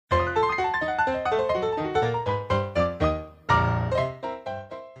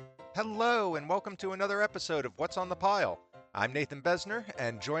and welcome to another episode of What's on the Pile. I'm Nathan Besner,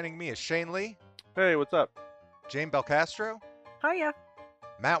 and joining me is Shane Lee, Hey, what's up? Jane Belcastro, Hiya.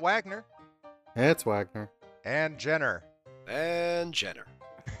 Matt Wagner, It's Wagner. and Jenner. And Jenner.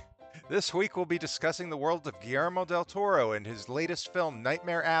 This week we'll be discussing the world of Guillermo del Toro and his latest film,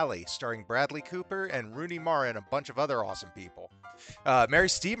 Nightmare Alley, starring Bradley Cooper and Rooney Mara and a bunch of other awesome people. Mary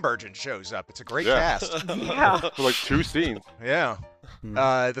Steenburgen shows up. It's a great cast. Yeah. For like 2 scenes. Yeah.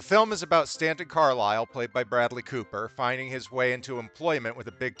 The film is about Stanton Carlyle, played by Bradley Cooper, finding his way into employment with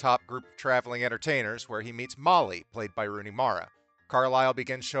a big top group of traveling entertainers where he meets Molly, played by Rooney Mara. Carlyle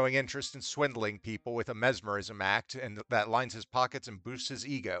begins showing interest in swindling people with a mesmerism act and that lines his pockets and boosts his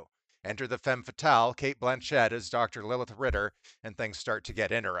ego. Enter the femme fatale, Cate Blanchett as Dr. Lilith Ritter, and things start to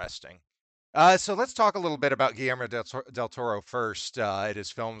get interesting. So let's talk a little bit about Guillermo del Toro first, at his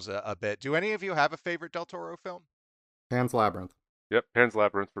films a bit. Do any of you have a favorite del Toro film? Pan's Labyrinth. Yep, Pan's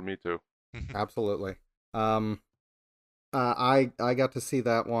Labyrinth for me too. Absolutely. I got to see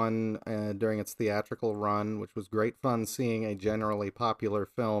that one during its theatrical run, which was great fun seeing a generally popular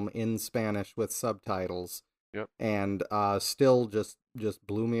film in Spanish with subtitles. Yep. And still just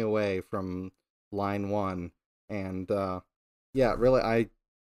blew me away from line one. And yeah, really,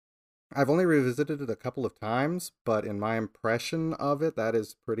 I've only revisited it a couple of times, but in my impression of it, that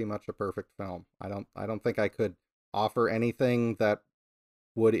is pretty much a perfect film. I don't think I could offer anything that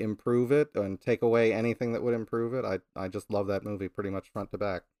would improve it and take away anything that would improve it. I just love that movie pretty much front to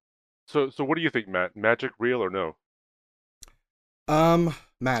back. So what do you think, Matt? Magic, real or no?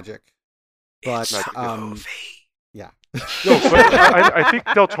 Magic. But It's a movie. yeah. No, but I think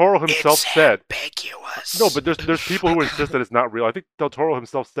Del Toro himself It's said ambiguous. no, but there's people who insist that it's not real. I think Del Toro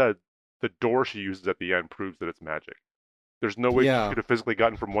himself said the door she uses at the end proves that it's magic. There's no way Yeah. she could have physically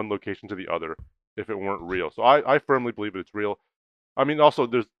gotten from one location to the other if it weren't real. So I firmly believe that it's real. I mean, also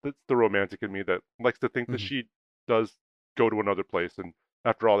there's the romantic in me that likes to think that Mhm. she does go to another place, and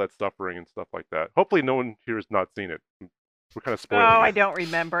after all that suffering and stuff like that. Hopefully, no one here has not seen it. We're kind of Oh, spoiling I it. don't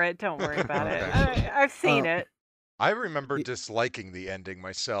remember it. Don't worry about it. Okay. I've seen it. I remember Y- disliking the ending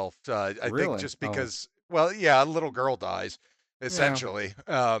myself. I think Really? just Oh. because, well, yeah, a little girl dies, essentially.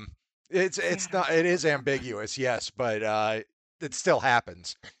 It's Yeah. not. It is ambiguous, yes, but it still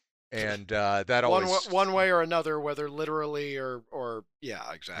happens, and that one, always. one way or another, whether literally or yeah,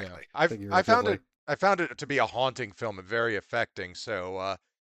 Yeah. exactly. I found Figuratively. it. I found it to be a haunting film and very affecting. So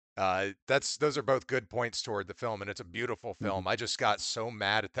those are both good points toward the film, and it's a beautiful film. I just got so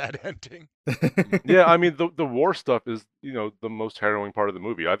mad at that ending. Yeah, I mean the war stuff is the most harrowing part of the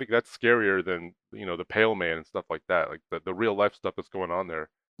movie. I think that's scarier than the Pale Man and stuff like that, like the real life stuff that's going on there.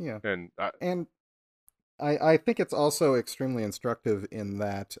 Yeah. And And I think it's also extremely instructive in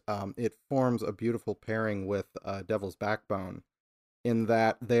that it forms a beautiful pairing with Devil's Backbone, in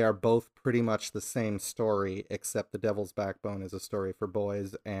that they are both pretty much the same story, except the Devil's Backbone is a story for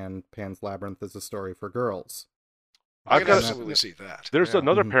boys and Pan's Labyrinth is a story for girls. I I've can got absolutely see that. there's Yeah.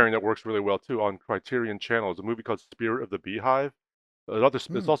 another Mhm. pairing that works really well too on Criterion Channel. It's a movie called Spirit of the Beehive. It's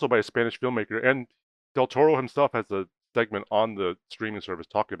Hmm. also by a Spanish filmmaker, and Del Toro himself has a segment on the streaming service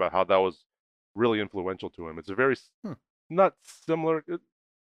talking about how that was really influential to him. It's a very Hmm. not similar.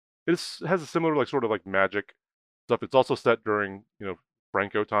 Has a similar sort of like magic stuff. It's also set during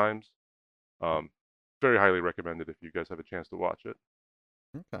Franco times. Very highly recommended if you guys have a chance to watch it.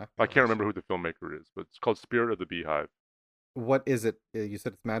 Okay. I can't remember who the filmmaker is, but it's called Spirit of the Beehive. What is it? You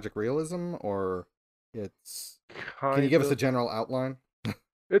said it's magic realism, or it's... Can you Kind give us of. a general outline?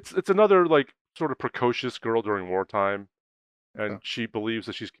 It's another sort of precocious girl during wartime, and Okay. she believes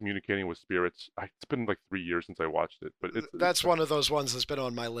that she's communicating with spirits. It's been like 3 years since I watched it, but That's one of those ones that's been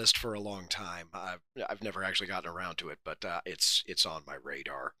on my list for a long time. I've never actually gotten around to it, but it's on my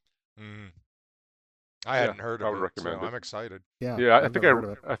radar. Mm. I Yeah, hadn't heard I of would it, recommend so it. I'm excited. Yeah, Yeah, I I've think never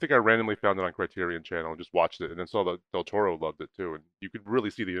heard of it. I think I randomly found it on Criterion Channel and just watched it, and then saw that Del Toro loved it too, and you could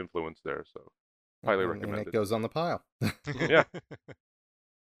really see the influence there. So highly And recommend it it. goes on the pile. Yeah.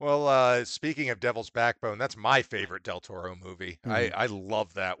 Well, speaking of Devil's Backbone, that's my favorite Del Toro movie. Mhm. I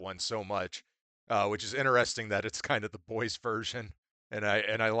love that one so much, which is interesting that it's kind of the boys' version, and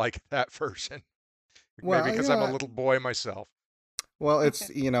I like that version. Maybe Well, because I'm a little boy myself. Well,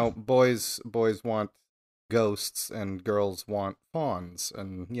 it's, boys want ghosts and girls want fawns,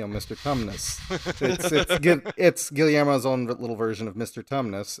 and Mr. Tumnus. It's Guillermo's own little version of Mr.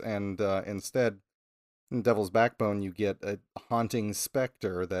 Tumnus, and instead, in Devil's Backbone, you get a haunting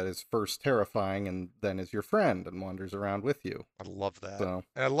specter that is first terrifying and then is your friend and wanders around with you. I love that, So,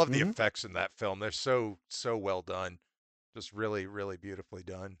 and I love the Mhm. effects in that film. They're so well done, just really beautifully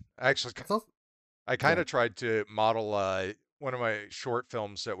done. Actually, it's also, I kind yeah. of tried to model one of my short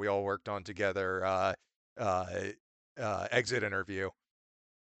films that we all worked on together, Exit Interview.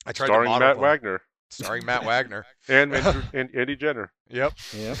 I tried to Starring model Matt them. Wagner Starring Matt Wagner. and Andy Jenner. Yep.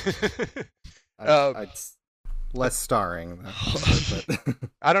 Yep. Um, less starring. But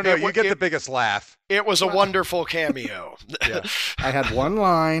I don't know. It You wa- get it- the biggest laugh. It was a wonderful cameo. Yeah. I had one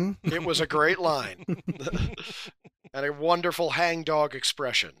line. It was a great line. And a wonderful hangdog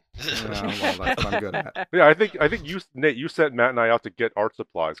expression. Well, that's what I'm good at. Yeah, I think you, Nate, you sent Matt and I out to get art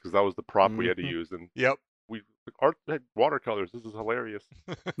supplies because that was the prop we had to use, and Yep. we art had watercolors. This is hilarious.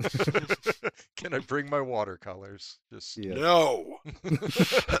 Can I bring my watercolors? Just Yeah. No.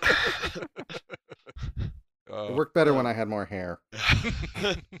 It worked better when I had more hair.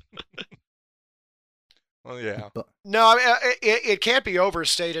 Well, yeah. No, I mean, it can't be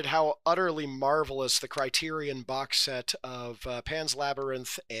overstated how utterly marvelous the Criterion box set of Pan's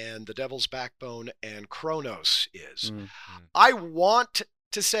Labyrinth and The Devil's Backbone and Kronos is. Mm. I want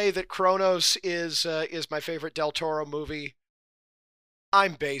to say that Kronos is my favorite Del Toro movie.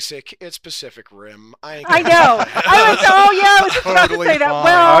 I'm basic. It's Pacific Rim. I know. I was just about to Totally say that. fine.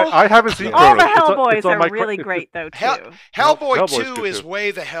 Well, I haven't seen all the Kronos. Hellboys it's on my are really great, though, too. Hellboy Hellboy's 2 good, is too.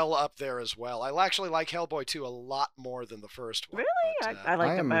 way the hell up there as well. I actually like Hellboy 2 a lot more than the first one. Really? But, I like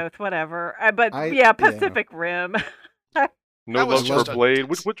I them am- both, whatever. But I- yeah, Pacific Rim. No That was Love just for a- Blade.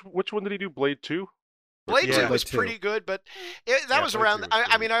 Which one did he do? Blade 2? Blade Yeah. 2 was Blade 2. pretty good, but that Yeah, was Blade around. 2 was I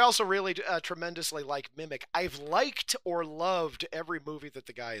great. mean, I also really tremendously like Mimic. I've liked or loved every movie that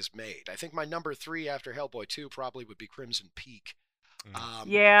the guy has made. I think my number 3 after Hellboy 2 probably would be Crimson Peak.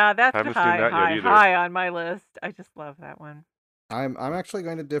 Yeah, that's Haven't seen that yet high either. on my list. I just love that one. I'm actually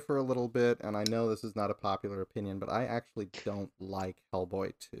going to differ a little bit, and I know this is not a popular opinion, but I actually don't like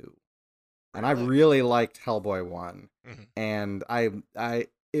Hellboy 2. And I really liked Hellboy 1. Mhm. And I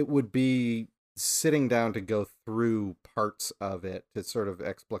it would be sitting down to go through parts of it to sort of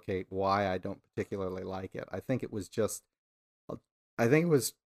explicate why I don't particularly like it. I think it was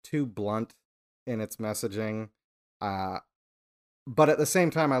too blunt in its messaging. But at the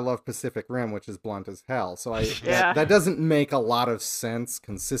same time, I love Pacific Rim, which is blunt as hell. So Yeah. that doesn't make a lot of sense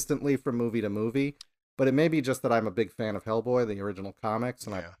consistently from movie to movie. But it may be just that I'm a big fan of Hellboy, the original comics,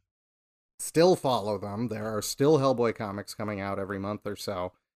 and I Yeah. still follow them. There are still Hellboy comics coming out every month or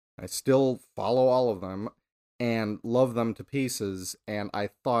so. I still follow all of them and love them to pieces. And I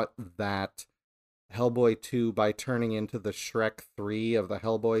thought that Hellboy 2, by turning into the Shrek 3 of the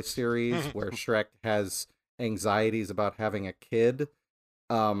Hellboy series, where Shrek has anxieties about having a kid,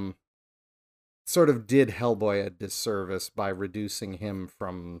 sort of did Hellboy a disservice by reducing him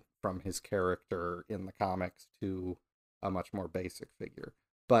from his character in the comics to a much more basic figure.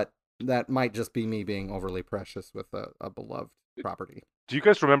 But that might just be me being overly precious with a beloved property. Do you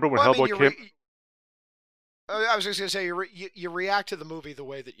guys remember when Well, I mean, Hellboy came? I was just going to say, you react to the movie the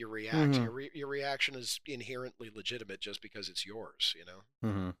way that you react. Mhm. Your reaction is inherently legitimate just because it's yours, you know?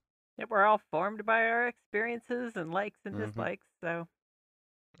 Mm-hmm. Yeah, we're all formed by our experiences and likes and Mhm. dislikes. So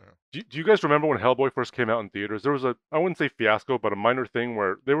Do you guys remember when Hellboy first came out in theaters? There was I wouldn't say fiasco, but a minor thing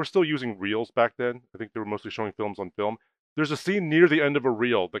where they were still using reels back then. I think they were mostly showing films on film. There's a scene near the end of a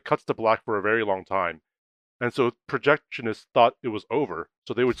reel that cuts to black for a very long time. And so projectionists thought it was over,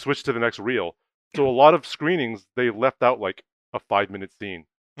 so they would switch to the next reel. So a lot of screenings, they left out like a 5-minute scene.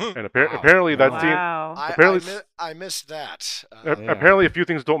 And apparently that scene, wow. Apparently- I missed that. apparently a few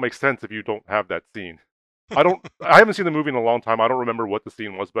things don't make sense if you don't have that scene. I haven't seen the movie in a long time. I don't remember what the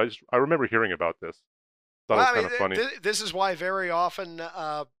scene was, but I remember hearing about this. Thought Well, it I was mean, kind of funny. this is why very often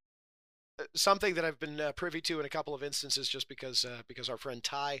something that I've been privy to in a couple of instances, just because our friend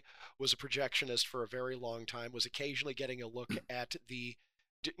Ty was a projectionist for a very long time, was occasionally getting a look at the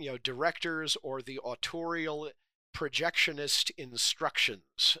directors or the autorial projectionist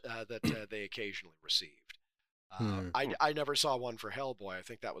instructions that they occasionally received. I never saw one for Hellboy. I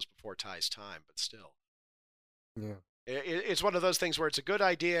think that was before Ty's time, but still. Yeah. It's one of those things where it's a good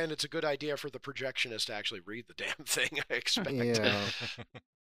idea, and it's a good idea for the projectionist to actually read the damn thing, I expect. Yeah.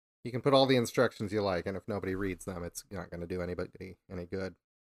 You can put all the instructions you like, and if nobody reads them, it's not going to do anybody any good.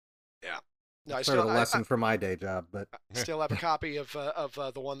 Yeah. No, It's sort of a lesson for my day job, but still have a copy of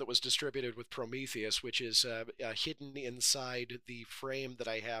the one that was distributed with Prometheus, which is hidden inside the frame that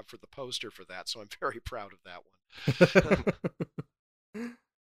I have for the poster for that, so I'm very proud of that one.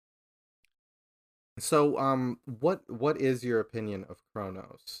 So, what is your opinion of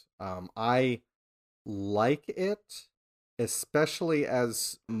Kronos? I like it, especially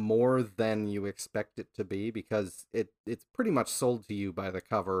as more than you expect it to be, because it's pretty much sold to you by the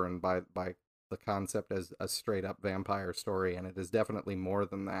cover and by the concept as a straight up vampire story, and it is definitely more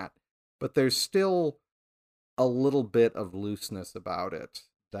than that. But there's still a little bit of looseness about it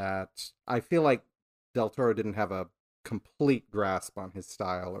that I feel like Del Toro didn't have a complete grasp on his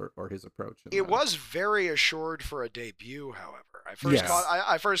style or his approach. It was very assured for a debut, however. Yes.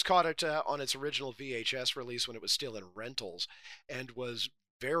 I first caught it on its original VHS release when it was still in rentals, and was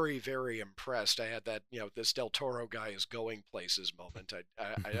very, very impressed. I had that, this Del Toro guy is going places moment.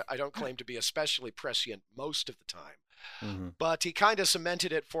 I don't claim to be especially prescient most of the time. Mm-hmm. But he kind of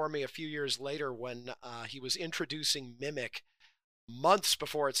cemented it for me a few years later when he was introducing Mimic months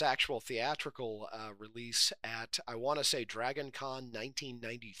before its actual theatrical release at, I want to say, Dragon Con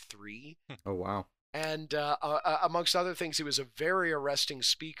 1993. Oh, wow. And amongst other things, he was a very arresting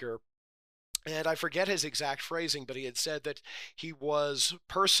speaker. And I forget his exact phrasing, but he had said that he was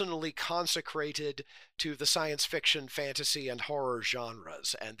personally consecrated to the science fiction, fantasy, and horror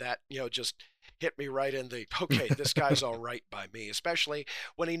genres. And that, just hit me right in the, okay, this guy's all right by me, especially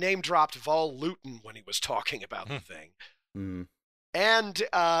when he name dropped Vol Luton when he was talking about the thing. Mm. And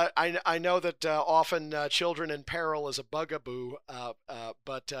I know that often children in peril is a bugaboo,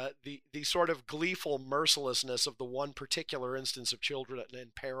 but the sort of gleeful mercilessness of the one particular instance of children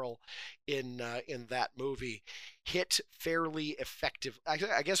in peril in that movie hit fairly effective.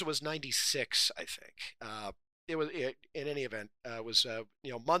 I guess it was 96, I think. In any event, it was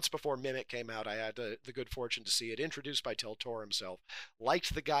months before Mimic came out. I had the good fortune to see it, introduced by Del Toro himself.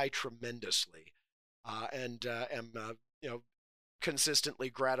 Liked the guy tremendously, and am consistently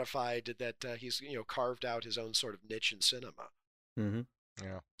gratified that he's carved out his own sort of niche in cinema. Mm-hmm.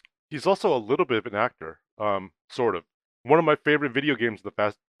 Yeah. He's also a little bit of an actor, sort of. One of my favorite video games of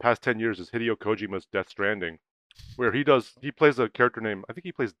the past 10 years is Hideo Kojima's Death Stranding, where he plays a character named, I think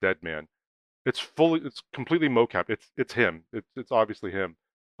he plays Deadman. It's completely mocap. It's him. It's obviously him.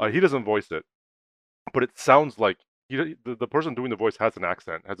 He doesn't voice it, but it sounds like the person doing the voice has an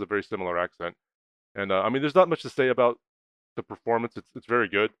accent, has a very similar accent. And I mean, there's not much to say about the performance. It's very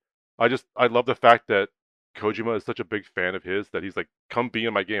good. I love the fact that Kojima is such a big fan of his that he's like, come be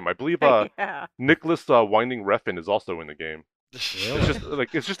in my game. I believe Yeah. Nicholas Winding Refn is also in the game. Really?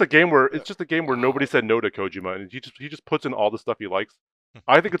 It's just a game where nobody said no to Kojima, and he just puts in all the stuff he likes.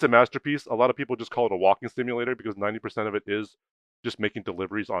 I think it's a masterpiece. A lot of people just call it a walking simulator because 90% of it is just making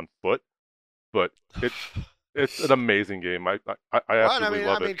deliveries on foot. But it's an amazing game. I absolutely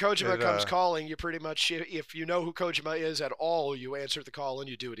love it. Kojima comes calling. You pretty much, if you know who Kojima is at all, you answer the call and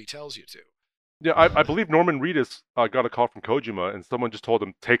you do what he tells you to. Yeah, I believe Norman Reedus got a call from Kojima, and someone just told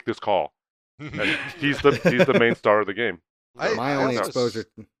him, take this call. And he's the main star of the game. My only exposure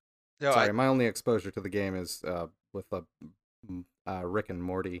to the game is with a Rick and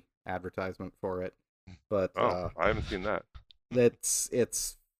Morty advertisement for it. But I haven't seen that.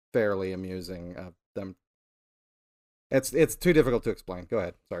 It's fairly amusing. It's too difficult to explain. Go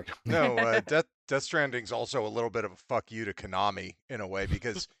ahead. Sorry. No, Death Stranding's also a little bit of a fuck you to Konami in a way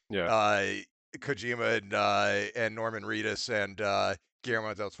because Kojima and Norman Reedus and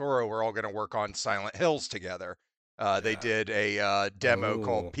Guillermo del Toro were all going to work on Silent Hills together. They did a demo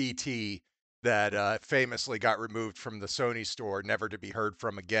called PT that famously got removed from the Sony store, never to be heard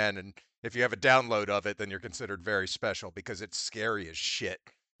from again. And if you have a download of it, then you're considered very special because it's scary as shit.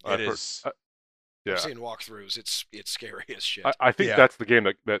 I've seen walkthroughs. It's scary as shit. I think that's the game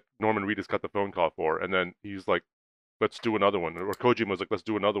that Norman Reedus got the phone call for, and then he's like, let's do another one. Or Kojima was like, let's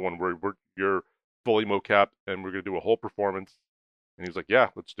do another one where you're fully mocap and we're going to do a whole performance. And he was like, yeah,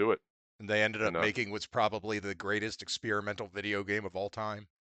 let's do it. And they ended up making what's probably the greatest experimental video game of all time.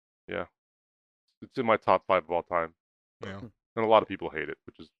 Yeah. It's in my top 5 of all time. Yeah. And a lot of people hate it,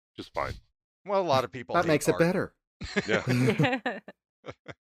 which is just fine. Well, a lot of people that makes it better. Yeah.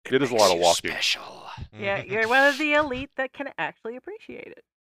 It is a lot of walking. Special. Yeah, you're one of the elite that can actually appreciate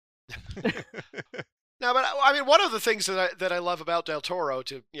it. No, but I mean, one of the things that I love about Del Toro,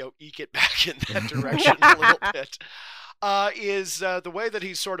 to eke it back in that direction a little bit, is the way that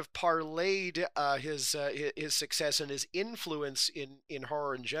he's sort of parlayed his success and his influence in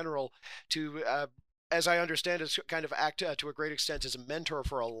horror in general to, as I understand it, kind of act to a great extent as a mentor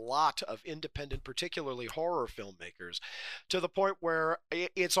for a lot of independent, particularly horror filmmakers, to the point where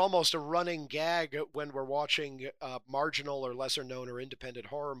it's almost a running gag when we're watching marginal or lesser known or independent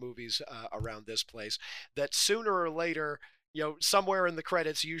horror movies around this place, that sooner or later, somewhere in the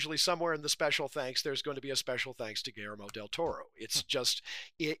credits, usually somewhere in the special thanks, there's going to be a special thanks to Guillermo del Toro. It's just,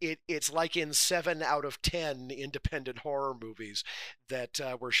 it's like in 7 out of 10 independent horror movies that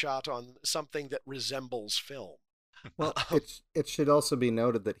were shot on something that resembles film. Well, it should also be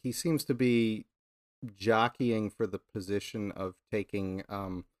noted that he seems to be jockeying for the position of taking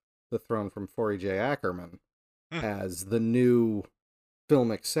the throne from Forey J. Ackerman as the new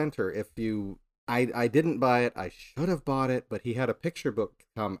filmic center. If you I didn't buy it. I should have bought it, but he had a picture book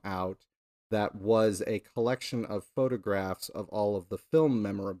come out that was a collection of photographs of all of the film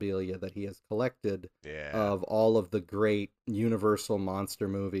memorabilia that he has collected of all of the great Universal monster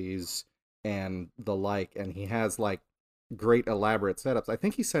movies and the like. And he has like great elaborate setups. I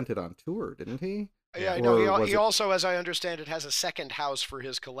think he sent it on tour, didn't he? Yeah, I know. He also, as I understand it, has a second house for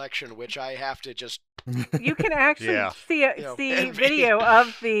his collection, which I have to just... You can actually see video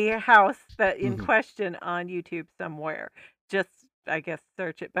of the house that in question on YouTube somewhere. Just, I guess,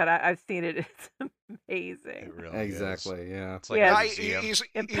 search it. But I've seen it. It's amazing. It really exactly. is. Yeah. It's like he's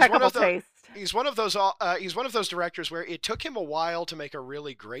impeccable taste. He's one of those. He's one of those directors where it took him a while to make a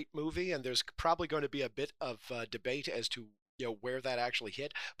really great movie, and there's probably going to be a bit of debate as to where that actually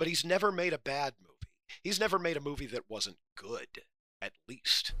hit. But he's never made a bad movie. He's never made a movie that wasn't good, at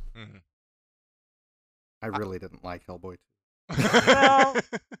least. Mm-hmm. I really didn't like Hellboy 2. Well,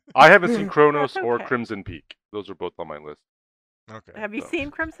 I haven't seen Kronos That's or okay. Crimson Peak. Those are both on my list. Okay. have you seen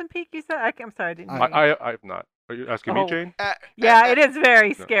Crimson Peak? You said. I'm sorry, I didn't. hear you. I have not. Are you asking me, Oh. Jane? Yeah, it is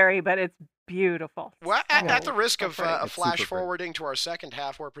very scary, but it's beautiful. Well, at the risk of pretty. It's flash super pretty. forwarding to our second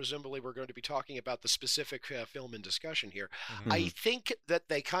half, where presumably we're going to be talking about the specific film in discussion here, I think that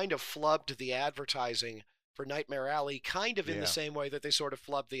they kind of flubbed the advertising for Nightmare Alley kind of in the same way that they sort of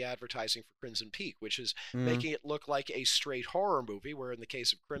flubbed the advertising for Crimson Peak, which is making it look like a straight horror movie, where in the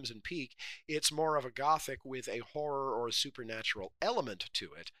case of Crimson Peak, it's more of a gothic with a horror or a supernatural element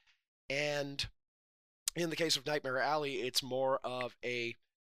to it. And in the case of Nightmare Alley, it's more of a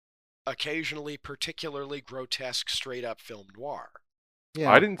occasionally particularly grotesque straight-up film noir. Yeah,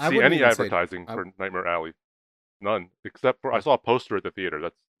 I didn't see wouldn't any even say- advertising for Nightmare Alley. None. Except for I saw a poster at the theater.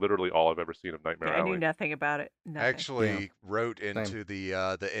 That's literally all I've ever seen of Nightmare I Alley. knew nothing about it. I Nothing. actually wrote into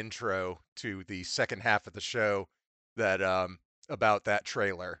the intro to the second half of the show that about that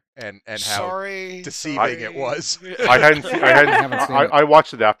trailer and how deceiving it was. I hadn't seen. haven't seen it. I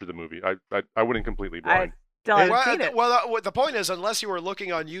watched it after the movie. I went in completely blind. Still haven't seen it. Well, the point is, unless you were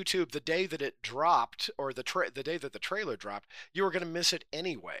looking on YouTube the day that it dropped, or the day that the trailer dropped, you were going to miss it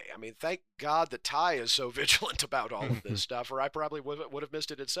anyway. I mean, thank God that Ty is so vigilant about all of this stuff, or I probably would have missed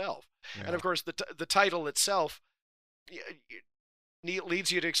it itself. Yeah. And of course, the title itself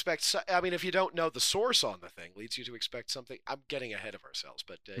leads you to expect. I mean, if you don't know the source on the thing, leads you to expect something. I'm getting ahead of ourselves,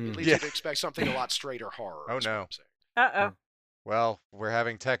 but it leads you to expect something a lot straighter horror. Oh, is what no. I'm saying. Uh-oh. Well, we're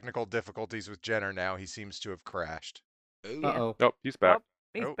having technical difficulties with Jenner now. He seems to have crashed. Ooh. Uh-oh. Nope, he's back. Oh,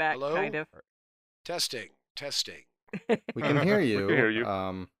 he's Oh, back, hello? kind of. Testing. We can hear you. We can hear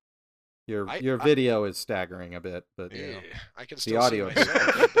you. Your video is staggering a bit, but I can the still audio. see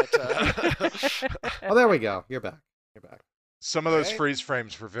myself. But, Oh, there we go. You're back. You're back. Some of those Okay. freeze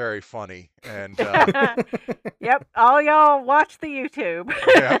frames were very funny, and Yep, all y'all watch the YouTube.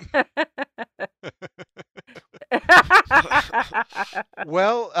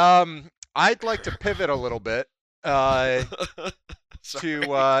 well, I'd like to pivot a little bit to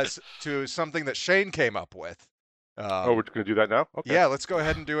something that Shane came up with. Oh, we're going to do that now? Okay. Yeah, let's go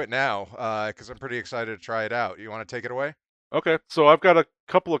ahead and do it now because I'm pretty excited to try it out. You want to take it away? Okay, so I've got a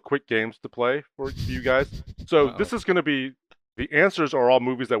couple of quick games to play for you guys. So this is going to be, the answers are all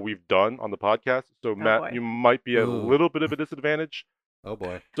movies that we've done on the podcast. So Matt, boy. you might be at a Ooh. little bit of a disadvantage. Oh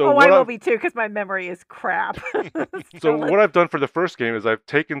boy. So I what will I've, be too, because my memory is crap. so let's- what I've done for the first game is I've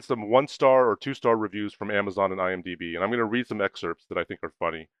taken some 1-star or 2-star reviews from Amazon and IMDb, and I'm going to read some excerpts that I think are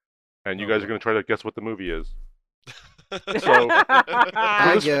funny, and you guys are going to try to guess what the movie is. So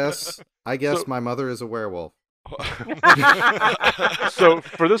I guess So- my mother is a werewolf. So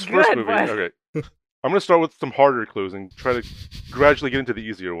for this first Good movie, one. okay, I'm going to start with some harder clues and try to gradually get into the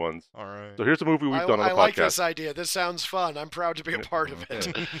easier ones. All right. So here's a movie we've done on the I podcast. like this idea. This sounds fun. I'm proud to be a part of it.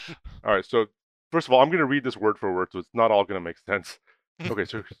 All right, so first of all, I'm going to read this word for word, so it's not all going to make sense. Okay,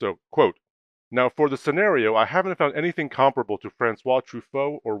 so quote, now for the scenario, I haven't found anything comparable to Francois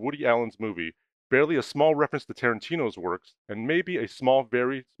Truffaut or Woody Allen's movie, barely a small reference to Tarantino's works, and maybe a small,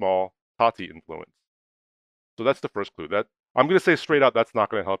 very small Tati influence. So that's the first clue. That I'm going to say straight out, that's not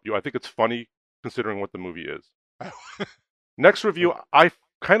going to help you. I think it's funny considering what the movie is. Next review, I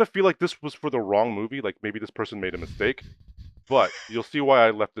kind of feel like this was for the wrong movie, like maybe this person made a mistake, but you'll see why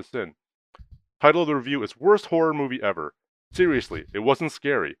I left this in. Title of the review is Worst Horror Movie Ever. Seriously, it wasn't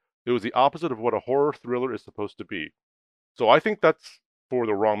scary. It was the opposite of what a horror thriller is supposed to be. So I think that's for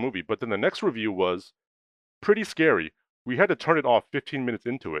the wrong movie. But then the next review was pretty scary. We had to turn it off 15 minutes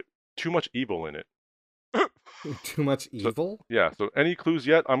into it. Too much evil in it. Too much evil? Yeah, so any clues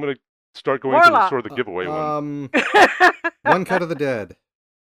yet? I'm going to start going into the, Warlock. sort of the giveaway ones. One Cut of the Dead.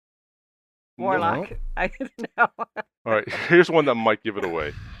 Warlock. I don't know. All right, here's one that might give it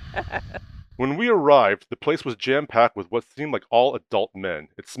away. When we arrived, the place was jam-packed with what seemed like all adult men.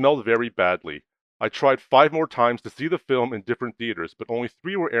 It smelled very badly. I tried 5 more times to see the film in different theaters, but only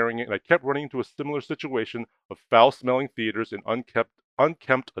 3 were airing it, and I kept running into a similar situation of foul-smelling theaters and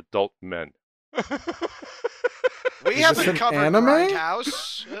unkempt adult men. We haven't covered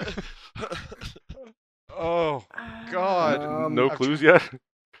Grindhouse. Oh, God. No clues yet?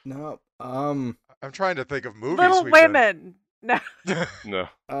 No. I'm trying to think of movies. Little Women. No.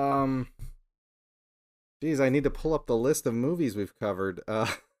 No. Geez, I need to pull up the list of movies we've covered.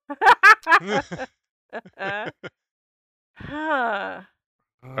 I've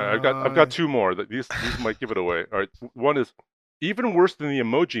got 2 more. These might give it away. All right. One is even worse than the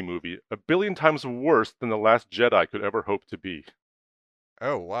Emoji Movie, a billion times worse than The Last Jedi could ever hope to be.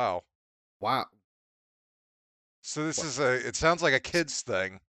 Oh, wow. Wow. So it sounds like a kid's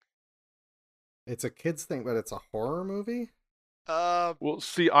thing. It's a kid's thing, but it's a horror movie? Well,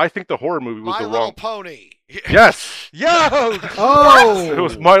 see, I think the horror movie was My the Little wrong... Pony. Yes! Yo! Oh! It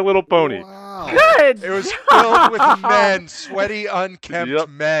was My Little Pony. Wow. Good. It was filled with men, sweaty, unkempt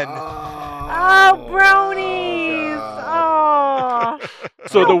men. Oh, bronies! Oh.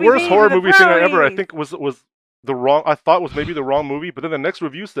 So the worst horror the movie thing I ever, I bronies. think, was the wrong. I thought was maybe the wrong movie, but then the next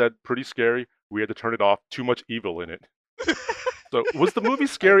review said pretty scary. We had to turn it off. Too much evil in it. So was the movie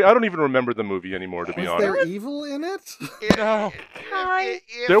scary? I don't even remember the movie anymore, to be honest. Was there evil in it? No.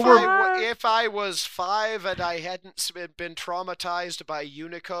 If I was 5 and I hadn't been traumatized by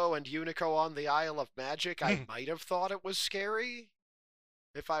Unico and Unico on the Isle of Magic, I might have thought it was scary.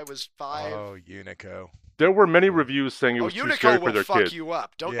 If I was 5. Oh, Unico. There were many reviews saying it was too scary Unico for their will fuck kids. you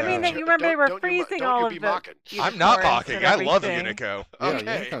up. Don't Yeah. I mean, you remember they were freezing all of be the mocking. I'm not unicorns mocking. and I love everything. Unico. Yeah,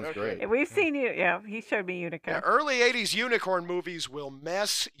 Okay, Unicorn's okay. great. We've seen you. Yeah, he showed me Unico. Yeah, early 80s unicorn movies will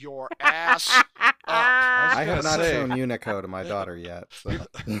mess your ass up. I have gonna not say. shown Unico to my daughter yet. So.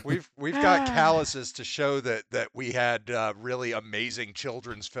 We've got calluses to show that we had really amazing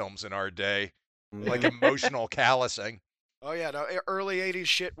children's films in our day, like emotional callousing. Oh yeah, no, early 80s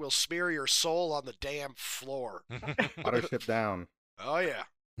shit will smear your soul on the damn floor. Watership Down. Oh yeah.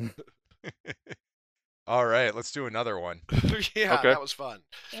 All right, let's do another one. Yeah, Okay. that was fun.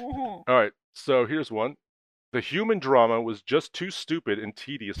 All right, so here's one. The human drama was just too stupid and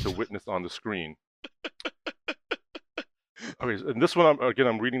tedious to witness on the screen. Okay, and this one,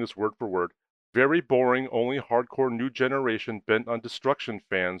 I'm reading this word for word. Very boring, only hardcore new generation bent on destruction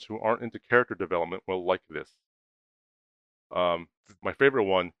fans who aren't into character development will like this. My favorite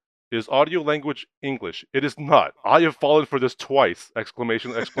one is audio language English. It is not. I have fallen for this twice!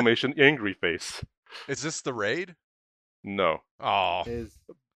 Exclamation, exclamation, angry face. Is this The Raid? No. Oh.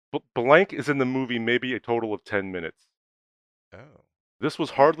 Blank is in the movie maybe a total of 10 minutes. Oh. This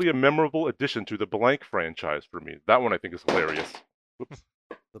was hardly a memorable addition to the Blank franchise for me. That one I think is hilarious. Whoops.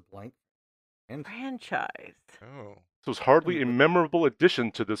 The Blank Franchise. Oh. This was hardly a memorable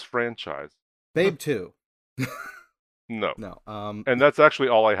addition to this franchise. Babe 2. No. No. And that's actually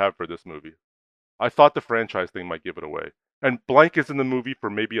all I have for this movie. I thought the franchise thing might give it away. And Blank is in the movie for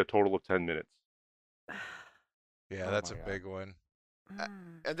maybe a total of 10 minutes. Yeah, Oh that's a my God. big one.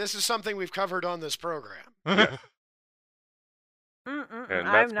 And this is something we've covered on this program. Yeah. And And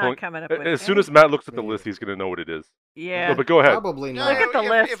I'm Matt's not point- coming up with As soon as Matt looks at the Me list, neither. he's going to know what it is. Yeah. No, but go ahead. Probably No, not. Look at the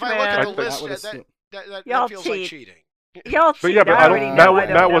list, if I look at man. the That list, would that assume- feels Y'all like cheat. cheating. Y'all But cheat. yeah, but I already know I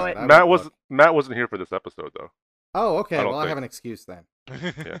don't know it. Matt wasn't here for this episode though. Oh, okay. I don't Well, I think. have an excuse then.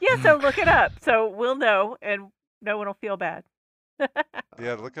 Yeah, so look it up. So we'll know, and no one will feel bad.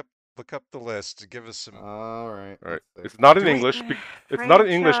 Yeah, look up the list to give us some. All right. All right. let's see. It's not in Do we- English. It's not in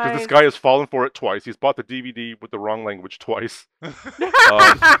English because this guy has fallen for it twice. He's bought the DVD with the wrong language twice.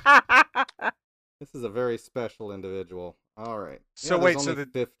 This is a very special individual. All right. So Yeah, wait, there's so only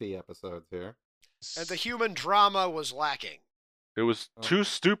the- 50 episodes here. And the human drama was lacking. It was too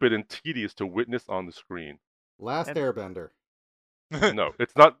stupid and tedious to witness on the screen. Last And- Airbender. No,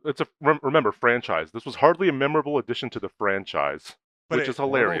 it's not. It's a remember franchise. This was hardly a memorable addition to the franchise, But which it- is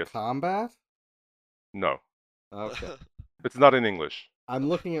hilarious. Mortal Kombat? No, Okay. it's not in English. I'm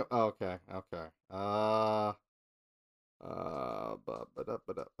looking at. Oh, okay. Okay.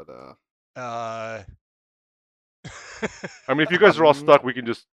 Ba-ba-da-ba-da. I mean, if you guys are all stuck, I can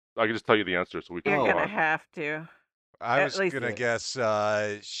just tell you the answer, so we can. You're move gonna on. have to. I At was least- gonna guess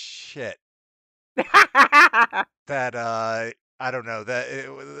shit. That I don't know that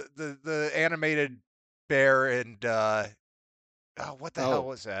the animated bear and what the hell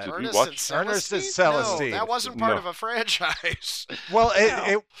was that? Did we Ernest watch- and Celestine? Ernest and Celestine. No, that wasn't part No. of a franchise. Well, No.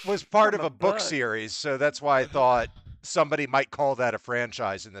 it was part of From a a book book. series, so that's why I thought somebody might call that a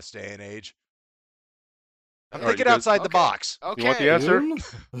franchise in this day and age. I'm All right, thinking you guys- outside the Okay. box. Okay. You want the answer? Dune?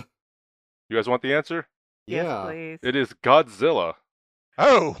 You guys want the answer? Yes, Yeah. please. It is Godzilla.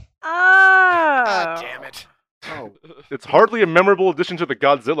 Oh, God Oh. damn it. Oh, It's hardly a memorable addition to the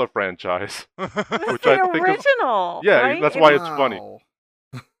Godzilla franchise. It was Which the I think is- original. Yeah, right? that's It why was- it's funny. wow.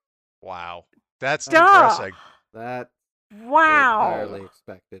 wow. That's Stop. depressing. That Wow. entirely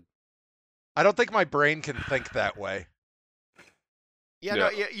expected. I don't think my brain can think that way. Yeah, no,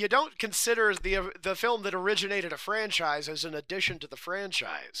 you don't consider the film that originated a franchise as an addition to the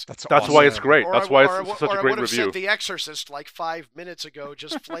franchise. That's awesome. why it's great. Or That's I- why or I- it's such or a I great would have review. said The Exorcist like 5 minutes ago,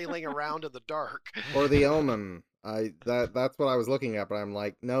 just flailing around in the dark. Or The Omen. That's what I was looking at, but I'm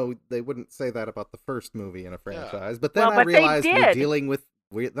like, no, they wouldn't say that about the first movie in a franchise. But then Well, I but they realized we're did. dealing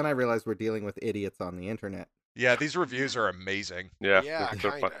with idiots on the internet. Yeah, these reviews are amazing. Yeah, Yeah,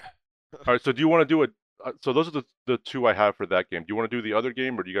 they're fun. kind of. All right, so do you want to do it? So those are the two I have for that game. Do you want to do the other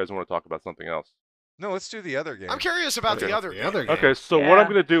game, or do you guys want to talk about something else? No, let's do the other game. I'm curious about Okay. the other The game. other game. Okay, so what I'm Yeah.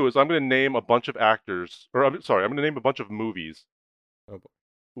 going to do is I'm going to name a bunch of actors, or I'm going to name a bunch of movies. Oh, boy.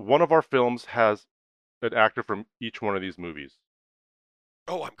 One of our films has an actor from each one of these movies.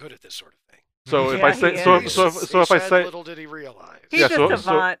 Oh, I'm good at this sort of thing. So if Yeah, I he say is. so He if I said, say little did he realize. He's Yeah, a so-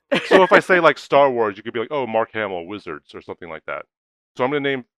 savant. so if I say like Star Wars, you could be like, oh, Mark Hamill, Wizards, or something like that. So I'm going to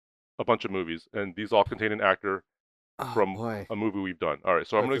name a bunch of movies, and these all contain an actor Oh, from boy. a movie we've done. All right,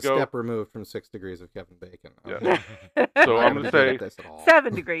 so I'm going That's to a go. step removed from 6 Degrees of Kevin Bacon. Yeah. Okay. So I I'm haven't going to good say at this at all.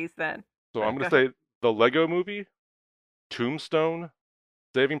 7 degrees then. So I'm Okay. going to say the Lego Movie, Tombstone,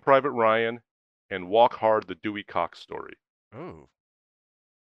 Saving Private Ryan, and Walk Hard: The Dewey Cox Story. Ooh.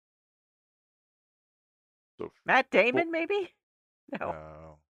 So Matt Damon, maybe? No,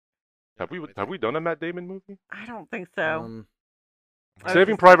 Oh. have we done a Matt Damon movie? I don't think so. I was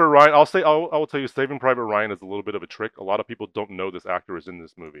Saving just- Private Ryan. I will tell you, Saving Private Ryan is a little bit of a trick. A lot of people don't know this actor is in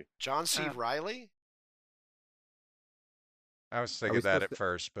this movie. John C. Riley? I was Are we thinking that supposed at to-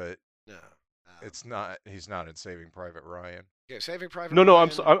 first, but No. it's not. He's not in Saving Private Ryan. Okay, Saving Private No,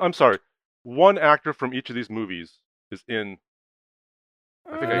 Ryan. I'm sorry. One actor from each of these movies is in.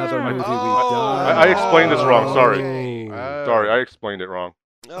 I think Another movie we've Oh, done. I explained this wrong, sorry. Okay. Oh. Sorry, I explained it wrong.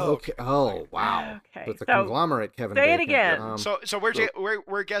 Okay. Oh, wow. Okay, So it's a so conglomerate, Kevin say it Bacon. again. So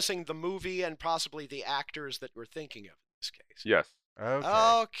we're guessing the movie and possibly the actors that we're thinking of in this case. Yes. Okay.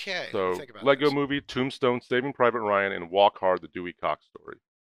 Okay. let me So think about Lego this. Movie, Tombstone, Saving Private Ryan, and Walk Hard: The Dewey Cox Story.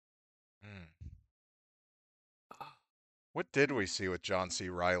 Hmm. What did we see with John C.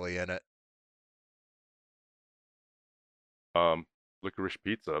 Riley in it? Licorice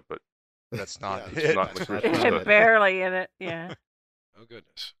Pizza, but That's not Yeah, it's it. not That's Licorice not Pizza. it. barely in it. Yeah. Oh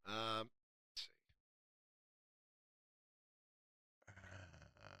goodness. Let's see.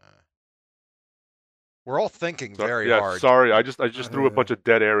 We're all thinking So- very yeah, hard. sorry, I just threw a bunch of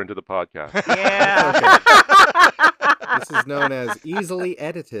dead air into the podcast. Yeah. This is known as easily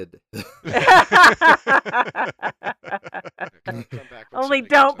edited. Come back when Only somebody don't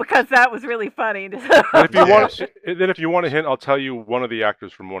comes up. because that was really funny. And if you Yeah. want, then if you want a hint, I'll tell you one of the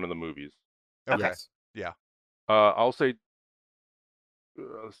actors from one of the movies. Okay. Yes. I'll say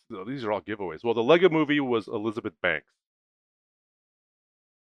these are all giveaways. Well, the Lego Movie was Elizabeth Banks.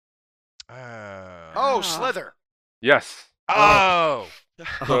 Oh, Slither. Yes. Oh. So-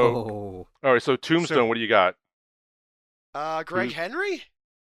 Oh. All right. So Tombstone. So- What do you got? Greg Who's- Henry?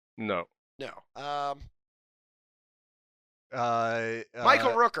 No. No. Michael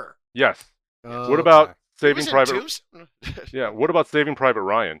Michael Rooker. Yes. Oh, What about okay. He Saving was in Private? Tombstone? Yeah. What about Saving Private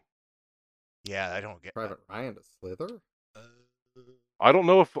Ryan? Yeah, I don't get Private Ryan to Slither? I don't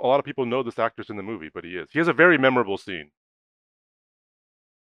know if a lot of people know this actor's in the movie, but he is. He has a very memorable scene.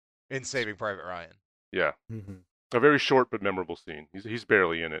 in Saving Private Ryan. Yeah. Mm-hmm. A very short but memorable scene. He's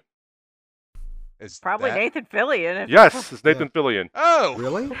barely in it. Is Probably that... Nathan Fillion. Yes, it's Nathan Fillion. Oh.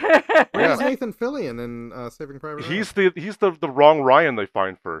 Really? Fillion. Where's Yeah. Nathan Fillion in Saving Private Ryan? He's the wrong Ryan they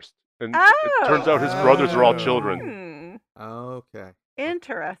find first, and it turns out his brothers are all Oh. children. Okay.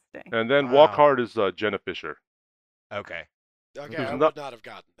 Interesting. And then Wow. Walk Hard is Jenna Fisher. Okay. Okay, Who's I not- would not have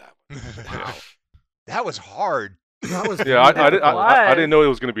gotten that one. Wow. That was hard. That was Yeah, I was. didn't know it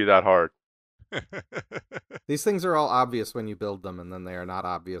was going to be that hard. These things are all obvious when you build them, and then they are not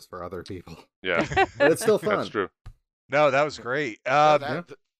obvious for other people. Yeah, But it's still fun. that's true. No, that was great. No, yeah.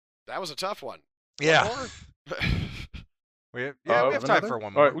 that was a tough one. Yeah. One more? We have have time another? for one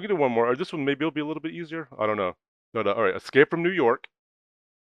All more. right, we can do one more. This one maybe will be a little bit easier. I don't know. No. All right, Escape from New York,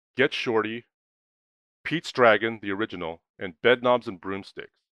 Get Shorty, Pete's Dragon, the original, and Bedknobs and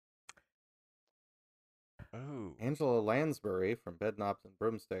Broomsticks. Ooh. Angela Lansbury from Bedknobs and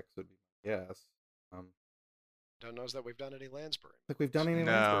Broomsticks would be my guess. Don't know that we've done any Lansbury. Think we've done any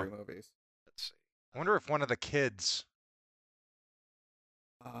No. Lansbury movies? Let's see. I wonder if one of the kids.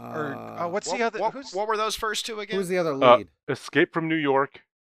 Uh, what's the other? What were those first two again? Who's the other lead? Escape from New York,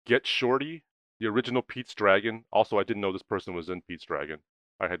 Get Shorty, the original Pete's Dragon. Also, I didn't know this person was in Pete's Dragon.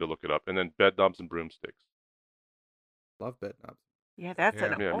 I had to look it up. And then Bedknobs and Broomsticks. Love Bedknobs. Yeah, that's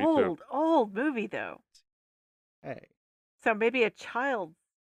an Yeah, me too. old movie though. Hey. So maybe a child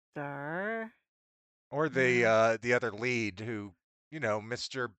star. Or the other lead who,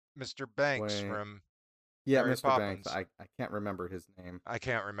 Mr. Banks Wait. from Yeah, Mary Mr. Poppins. Banks. I can't remember his name. I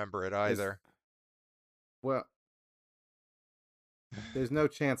can't remember it either. Well, there's no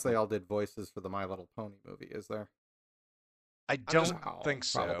chance they all did voices for the My Little Pony movie, is there? I don't think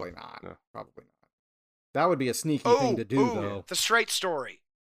so. Probably not. No. Probably not. That would be a sneaky thing to do, though. The Straight Story.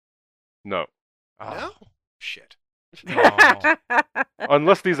 No. No? Shit. Oh.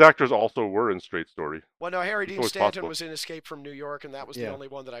 Unless these actors also were in Straight Story. Well, no, Harry It's Dean always Stanton possible. was in Escape from New York, and that was the only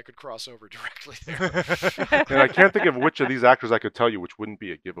one that I could cross over directly there. And I can't think of which of these actors I could tell you which wouldn't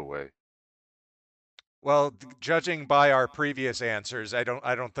be a giveaway. Well, judging by our previous answers, I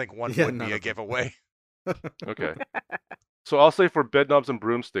don't think one would be a giveaway. Okay. So I'll say for Bedknobs and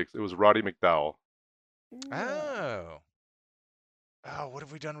Broomsticks, it was Roddy McDowall. Oh. Oh, what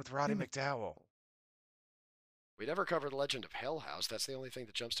have we done with Roddy McDowall? We never covered Legend of Hell House. That's the only thing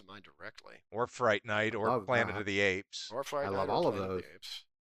that jumps to mind directly. Or Fright Night, or Planet of the Apes. Or Fright Night, I love or all of Planet those. the Apes.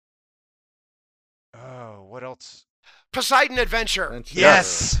 Oh, what else? Poseidon Adventure.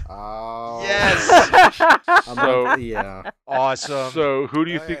 Yes. Oh. Yes. So yeah. Awesome. So who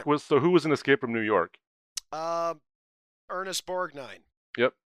do you think was? So who was in Escape from New York? Ernest Borgnine.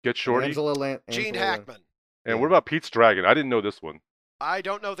 Yep. Get Shorty. Gene Hackman. And what about Pete's Dragon? I didn't know this one. I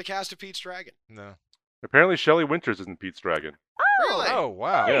don't know the cast of Pete's Dragon. No. Apparently, Shelley Winters is in Pete's Dragon. Really? Oh,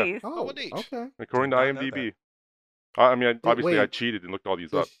 wow. Yeah. Oh, neat. Okay. According to Did not know IMDb. I mean, obviously, I wait. cheated and looked all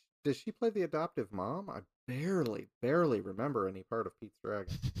these up. Does she play the adoptive mom? I barely remember any part of Pete's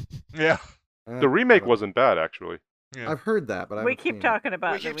Dragon. Yeah. The remake wasn't bad, actually. Yeah. I've heard that, but we keep talking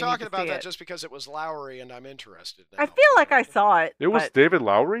about it. We keep talking about that just because it was Lowry, and I'm interested now. I feel like I saw it. It was David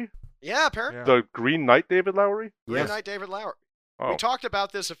Lowery? Yeah, apparently. The Green Knight David Lowery? Green Knight David Lowery. Oh. We talked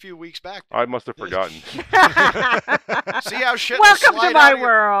about this a few weeks back. I must have forgotten. See how shit Welcome slide to my out of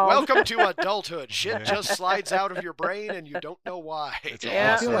world. Welcome to adulthood. Shit just slides out of your brain and you don't know why.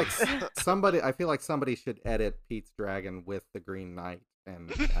 Yeah. I feel like somebody should edit Pete's Dragon with the Green Knight and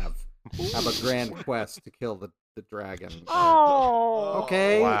have a grand quest to kill the dragon. Oh.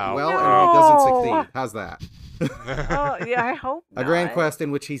 Okay. Wow. Well, No. and he doesn't succeed. How's that? Oh, yeah, I hope A grand not. quest in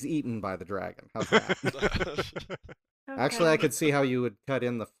which he's eaten by the dragon. How's that? Actually, I could see how you would cut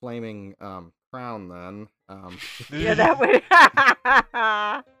in the flaming crown then. Yeah, that would.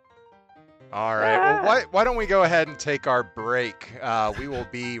 All right. Well, why don't we go ahead and take our break? We will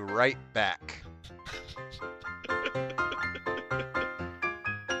be right back.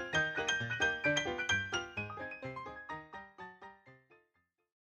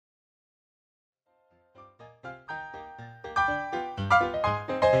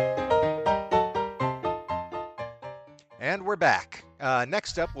 And we're back.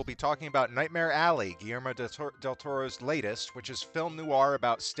 Next up, we'll be talking about Nightmare Alley, Guillermo del Toro's latest, which is film noir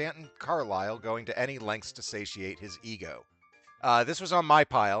about Stanton Carlyle going to any lengths to satiate his ego. This was on my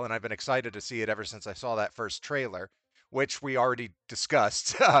pile, and I've been excited to see it ever since I saw that first trailer, which we already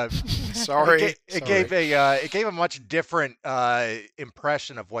discussed. Sorry. It gave a much different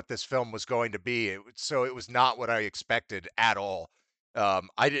impression of what this film was going to be. So it was not what I expected at all.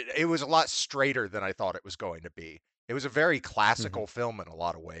 It was a lot straighter than I thought it was going to be. It was a very classical film in a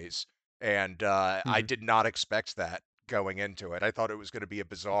lot of ways, and I did not expect that going into it. I thought it was going to be a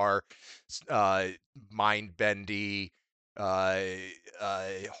bizarre, mind-bendy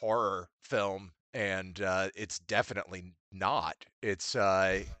horror film, and it's definitely not. It's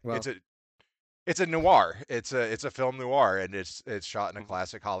a noir. It's a film noir, and it's shot in a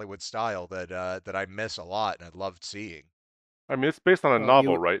classic Hollywood style that I miss a lot, and I loved seeing. I mean, it's based on a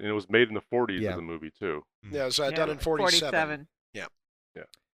novel, right? And it was made in the 40s as a movie too. Yeah, it was done in 47. Yeah.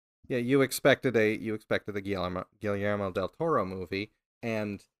 You expected a Guillermo del Toro movie,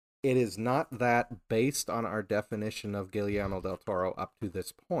 and it is not that based on our definition of Guillermo del Toro up to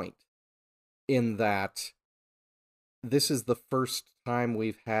this point, in that this is the first time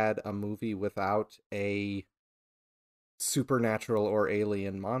we've had a movie without a supernatural or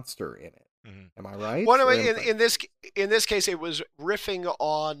alien monster in it. Am I right? Well, no, in this case, it was riffing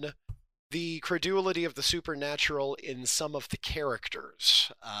on the credulity of the supernatural in some of the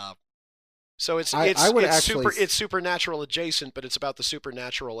characters. So it's supernatural adjacent, but it's about the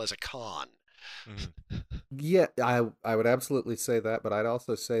supernatural as a con. Yeah, I would absolutely say that, but I'd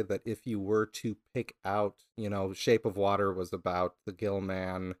also say that if you were to pick out, Shape of Water was about the Gill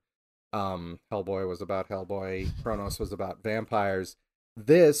Man, Hellboy was about Hellboy. Kronos was about vampires.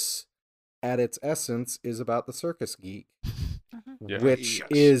 This, at its essence, is about the circus geek, which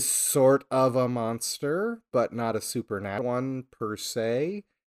is sort of a monster, but not a supernatural one per se.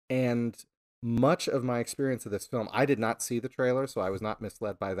 And much of my experience of this film, I did not see the trailer, so I was not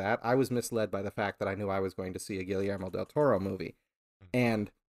misled by that. I was misled by the fact that I knew I was going to see a Guillermo del Toro movie,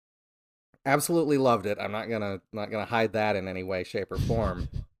 and absolutely loved it. I'm not gonna hide that in any way, shape, or form.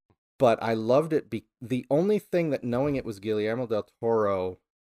 But I loved it. The only thing that knowing it was Guillermo del Toro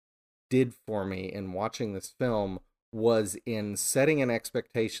did for me in watching this film was in setting an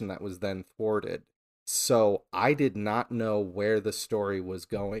expectation that was then thwarted. So I did not know where the story was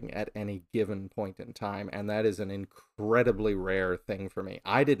going at any given point in time, and that is an incredibly rare thing for me.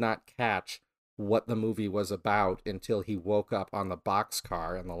 I did not catch what the movie was about until he woke up on the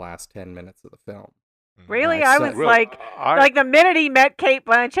boxcar in the last 10 minutes of the film. Really? I was like the minute he met Cate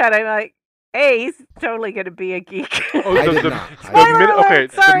Blanchett, I'm like, hey, he's totally going to be a geek. I did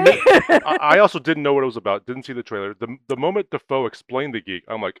not. Sorry. I also didn't know what it was about. Didn't see the trailer. The moment Dafoe explained the geek,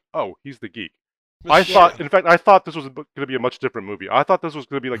 I'm like, oh, he's the geek. I thought this was going to be a much different movie. I thought this was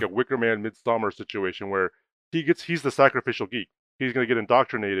going to be like a Wicker Man Midsommar situation where he's the sacrificial geek. He's going to get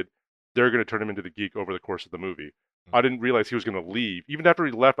indoctrinated. They're going to turn him into the geek over the course of the movie. I didn't realize he was going to leave. Even after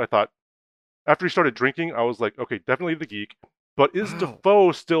he left, I thought, after he started drinking, I was like, okay, definitely the geek. But is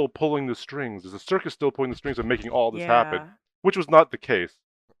Dafoe still pulling the strings? Is the circus still pulling the strings and making all this happen? Which was not the case.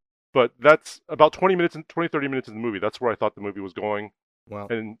 But that's about 30 minutes in the movie. That's where I thought the movie was going. Well,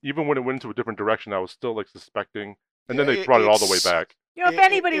 and even when it went into a different direction, I was still like suspecting. And then they brought it all the way back. You know, if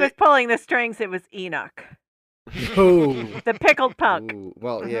anybody was pulling the strings, it was Enoch. Ooh. The pickled punk. Ooh.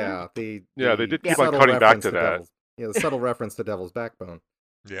 Well, yeah. They did keep on cutting back to that. The subtle reference to Devil's Backbone.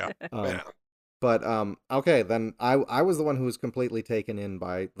 Yeah. But okay, then I was the one who was completely taken in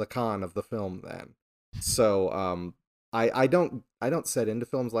by the con of the film then. So I don't set into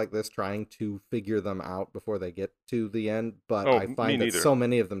films like this trying to figure them out before they get to the end, but I find that so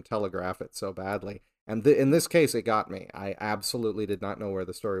many of them telegraph it so badly. And in this case, it got me. I absolutely did not know where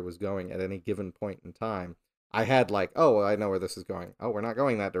the story was going at any given point in time. I had like, oh, I know where this is going. Oh, we're not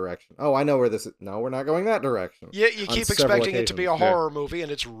going that direction. Oh, I know where this is. No, we're not going that direction. Yeah, you keep expecting it to be a horror movie, and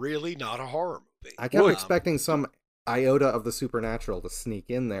it's really not a horror movie. I kept expecting some iota of the supernatural to sneak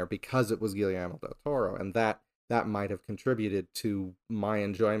in there because it was Guillermo del Toro, and that might have contributed to my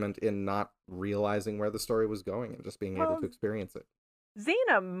enjoyment in not realizing where the story was going and just being able to experience it.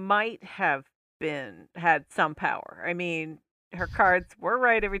 Xena might have had some power. I mean, her cards were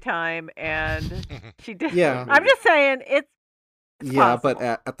right every time, and she did. Yeah. I'm just saying, it's possible. But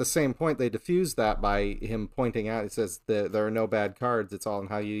at the same point, they diffused that by him pointing out, it says, there are no bad cards, it's all in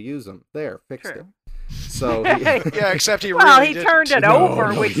how you use them. There, fixed it. So except he he turned it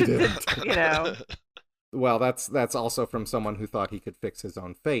over, which is, you know. Well, that's also from someone who thought he could fix his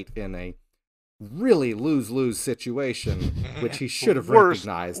own fate in a really lose-lose situation, which he should have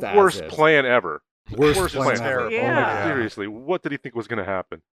recognized as worst plan ever. Worst plan ever. ever. Yeah. Seriously, what did he think was going to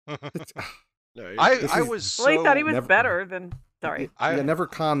happen? I was so... Well, he thought he was better than... Sorry. Never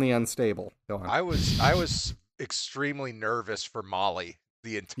con the unstable. Go on. I was extremely nervous for Molly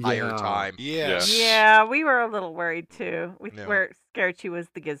the entire time. Yes. Yeah, we were a little worried too. We were scared she was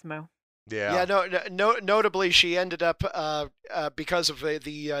the gizmo. Yeah. Notably, she ended up because of the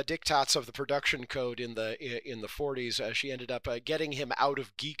diktats of the production code in the 40s. She ended up getting him out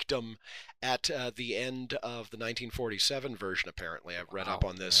of geekdom at the end of the 1947 version. Apparently, I've read up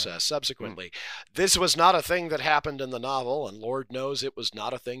on this subsequently. This was not a thing that happened in the novel, and Lord knows it was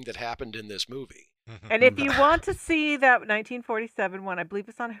not a thing that happened in this movie. And if you want to see that 1947 one, I believe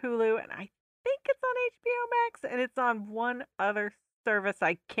it's on Hulu, and I think it's on HBO Max, and it's on one other service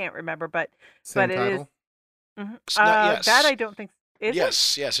I can't remember, but Same it title? is. Yes. That I don't think is.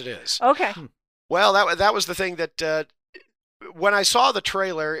 Yes, it is. Okay. Well, that was the thing that when I saw the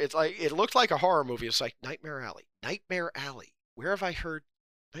trailer, it looked like a horror movie. It's like Nightmare Alley. Where have I heard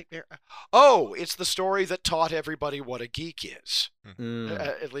Nightmare? Oh, it's the story that taught everybody what a geek is.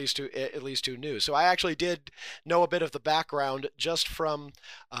 At least who knew. So I actually did know a bit of the background just from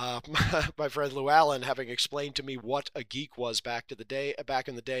my friend Lou Allen having explained to me what a geek was back in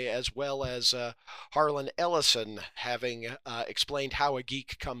the day, as well as Harlan Ellison having explained how a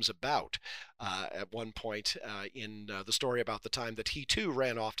geek comes about. At one point in the story about the time that he too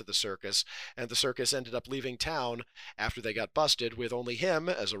ran off to the circus, and the circus ended up leaving town after they got busted with only him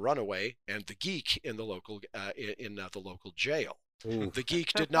as a runaway and the geek in the local jail. Ooh. The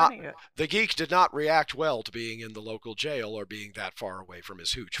geek did not react well to being in the local jail or being that far away from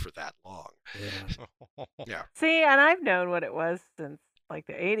his hooch for that long. Yeah. Yeah. See, and I've known what it was since like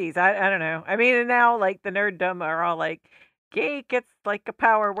the 80s. I don't know. I mean, and now like the nerddom are all like, geek, it's like a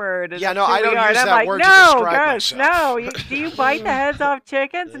power word. And Yeah, no, who I we don't are. use And I'm that like, word to no, describe gross, myself. no. Do you bite the heads off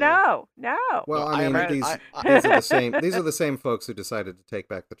chickens? No, no. Well, No, I mean, Gross. these are the same. These are the same folks who decided to take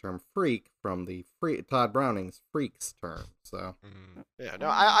back the term "freak" from the Todd Browning's "freaks" term. So, yeah, no,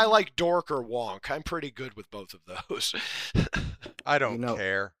 I like dork or wonk. I'm pretty good with both of those. I don't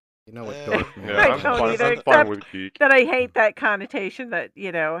care. you know what dork means. Yeah, I I'm don't fine, either, I'm fine except with geek. that I hate that connotation that,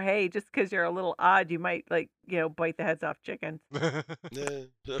 hey, just because you're a little odd, you might like, bite the heads off chickens.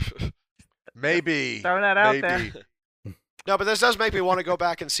 Maybe. Throwing that out there. Maybe. No, but this does make me want to go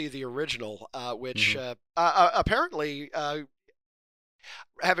back and see the original, which apparently,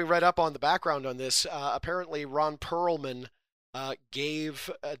 having read up on the background on this, apparently Ron Perlman gave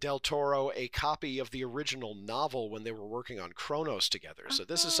Del Toro a copy of the original novel when they were working on Kronos together. So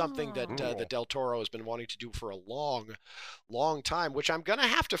this is something that that Del Toro has been wanting to do for a long, long time, which I'm going to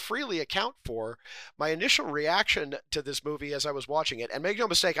have to freely account for. My initial reaction to this movie as I was watching it, and make no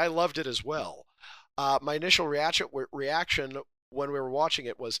mistake, I loved it as well. My initial reaction when we were watching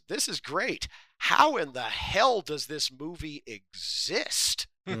it was, this is great. How in the hell does this movie exist?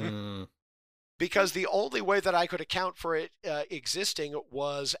 Because the only way that I could account for it existing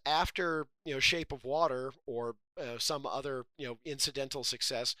was after, Shape of Water or some other, incidental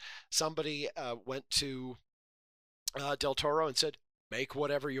success, somebody went to Del Toro and said, make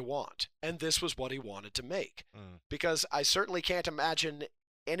whatever you want. And this was what he wanted to make. Because I certainly can't imagine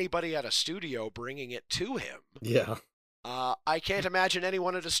anybody at a studio bringing it to him. Yeah. I can't imagine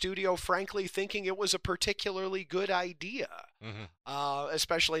anyone at a studio, frankly, thinking it was a particularly good idea,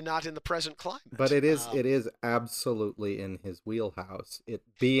 especially not in the present climate. But it is absolutely in his wheelhouse. It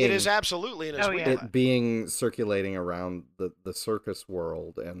is absolutely in his wheelhouse. It being circulating around the circus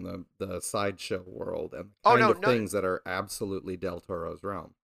world and the sideshow world and things that are absolutely Del Toro's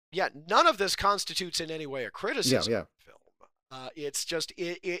realm. Yeah, none of this constitutes in any way a criticism. Yeah. It's just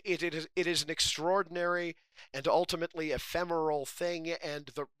it is an extraordinary and ultimately ephemeral thing, and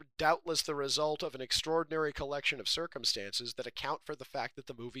doubtless the result of an extraordinary collection of circumstances that account for the fact that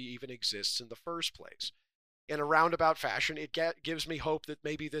the movie even exists in the first place. In a roundabout fashion, it gives me hope that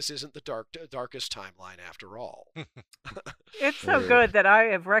maybe this isn't the darkest timeline after all. It's so good that I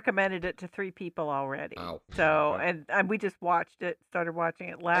have recommended it to 3 people already. Wow. So, and we just started watching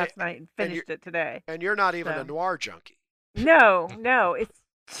it last night and finished it today. And you're not even a noir junkie. No, it's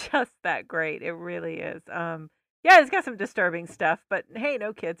just that great. It really is. Yeah, it's got some disturbing stuff, but hey,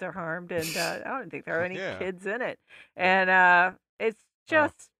 no kids are harmed, and I don't think there are any kids in it. And it's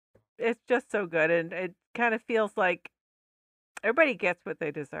just so good, and it kind of feels like everybody gets what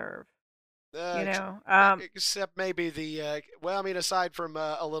they deserve. Except maybe aside from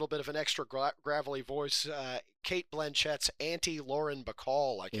a little bit of an extra gravelly voice, Cate Blanchett's Auntie Lauren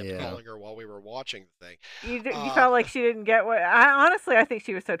Bacall, I kept calling her while we were watching the thing. You felt like she didn't get what... I think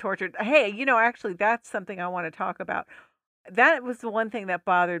she was so tortured. Hey, actually, that's something I want to talk about. That was the one thing that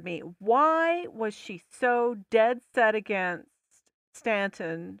bothered me. Why was she so dead set against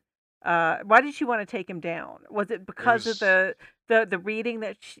Stanton? Why did she want to take him down? Was it because of the reading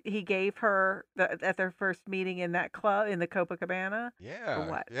that he gave her at their first meeting in that club in the Copacabana? Yeah. Or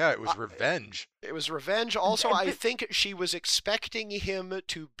what? Yeah, it was revenge. It was revenge. Also, I think she was expecting him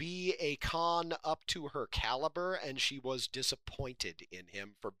to be a con up to her caliber, and she was disappointed in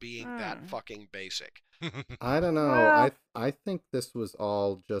him for being that fucking basic. I don't know. Well, I think this was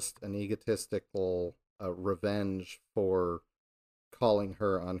all just an egotistical revenge for calling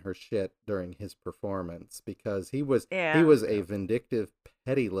her on her shit during his performance, because he was a vindictive,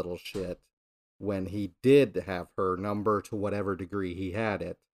 petty little shit when he did have her number to whatever degree he had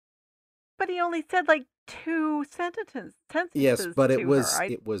it. But he only said like 2 sentences. Yes, but it was her.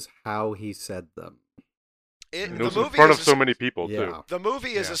 It was how he said them. It was in front of so many people too. The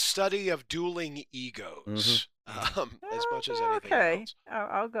movie is a study of dueling egos, as much as anything else.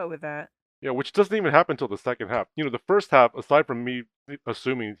 I'll go with that. Yeah, which doesn't even happen until the second half. The first half, aside from me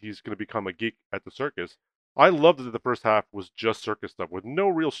assuming he's going to become a geek at the circus, I loved that the first half was just circus stuff with no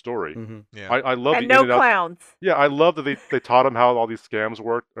real story. Yeah. I love and no clowns. Yeah, I love that they taught him how all these scams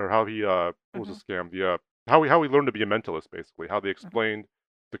worked, or how he what was a scam? How he learned to be a mentalist, basically. How they explained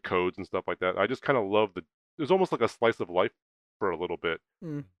the codes and stuff like that. I just kind of love it was almost like a slice of life for a little bit.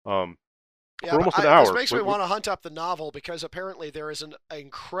 Yeah, for almost an hour. This makes me want to hunt up the novel, because apparently there is an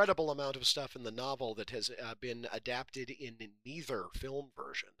incredible amount of stuff in the novel that has been adapted in neither film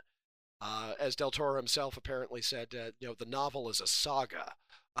version. As Del Toro himself apparently said, the novel is a saga.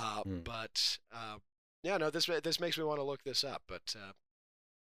 But this makes me want to look this up. But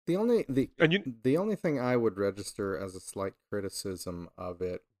The only thing I would register as a slight criticism of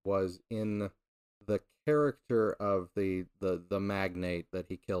it was in the character of the magnate that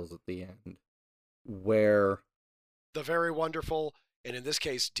he kills at the end, where the very wonderful, and in this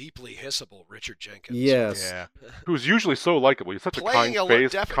case, deeply hissable Richard Jenkins. Yes. Yeah. Who's usually so likable. He's such a kind Playing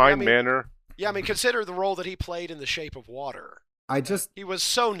face, kind manner. Yeah, I mean, consider the role that he played in The Shape of Water. He was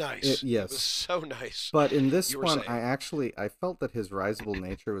so nice. Yes. He was so nice. But in this one, saying. I felt that his risible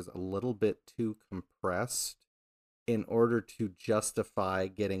nature was a little bit too compressed in order to justify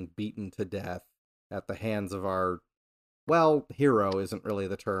getting beaten to death at the hands of our, hero isn't really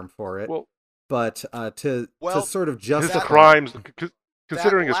the term for it. Well, but to sort of justify his crimes,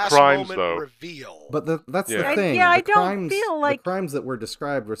 considering his crimes, though. Reveal. But that's the Yeah. thing. I the don't crimes, feel like the crimes that were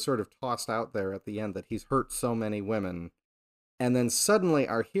described were sort of tossed out there at the end, that he's hurt so many women. And then suddenly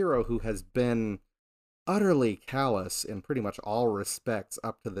our hero, who has been utterly callous in pretty much all respects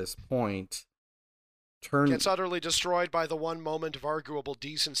up to this point, gets utterly destroyed by the one moment of arguable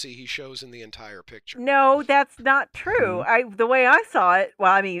decency he shows in the entire picture. No, that's not true. The way I saw it,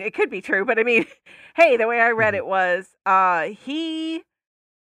 well, I mean, it could be true, but I mean, hey, the way I read it was, the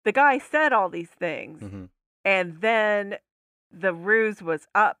guy said all these things, and then the ruse was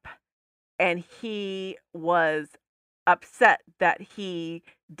up, and he was upset that he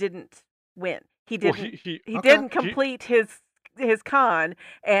didn't win. He didn't. He didn't complete his con,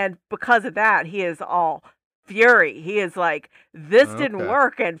 and because of that, he is all fury. He is like, "This didn't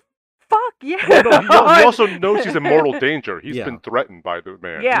work," and fuck you. Well, no, he also knows he's in mortal danger. He's been threatened by the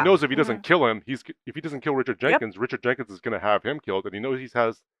man. Yeah. He knows if he doesn't kill him, if he doesn't kill Richard Jenkins, Richard Jenkins is going to have him killed, and he knows he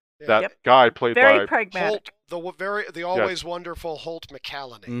has that guy played very by pragmatic. Holt, the always wonderful Holt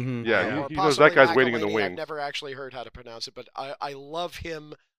McCallany. Yeah, he knows that guy's waiting in the wings. I've never actually heard how to pronounce it, but I love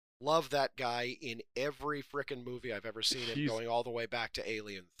him. Love that guy in every frickin' movie I've ever seen him, going all the way back to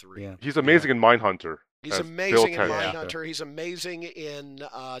Alien 3. Yeah. He's amazing in Mindhunter. He's amazing in Mindhunter. He's amazing in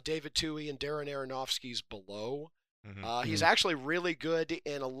David Twohy and Darren Aronofsky's Below. He's actually really good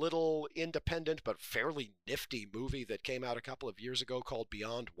in a little independent but fairly nifty movie that came out a couple of years ago called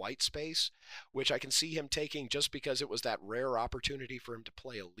Beyond Whitespace, which I can see him taking just because it was that rare opportunity for him to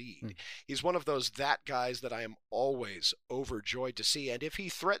play a lead. He's one of those guys that I am always overjoyed to see, and if he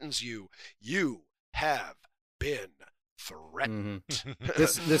threatens you, you have been threatened.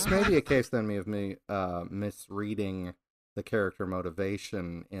 This may be a case then of me misreading the character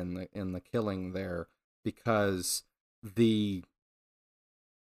motivation in the killing there, because the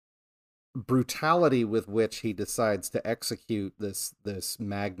brutality with which he decides to execute this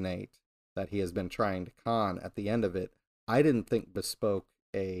magnate that he has been trying to con at the end of it, I didn't think bespoke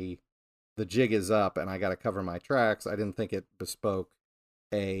the jig is up and I got to cover my tracks. I didn't think it bespoke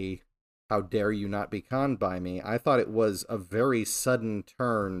how dare you not be conned by me. I thought it was a very sudden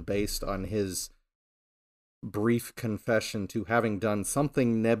turn based on his brief confession to having done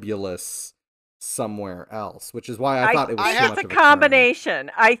something nebulous somewhere else, which is why I thought it was so much of a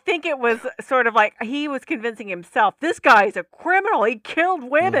combination. I think it was sort of like he was convincing himself, this guy's a criminal. He killed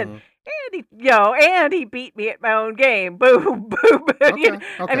women. And he beat me at my own game. Boom, boom.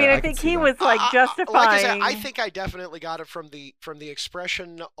 I mean, I think he was like justifying. Like I said, I think I definitely got it from the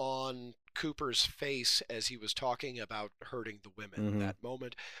expression on Cooper's face as he was talking about hurting the women. That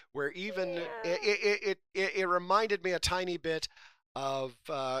moment where even it reminded me a tiny bit of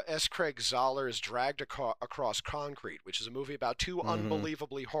S. Craig Zahler's Dragged Across Concrete, which is a movie about two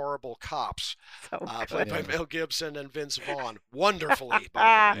unbelievably horrible cops, played by Mel Gibson and Vince Vaughn, wonderfully,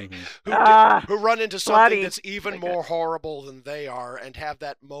 by the way, who run into something that's even more horrible than they are and have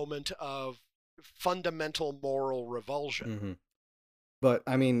that moment of fundamental moral revulsion. But,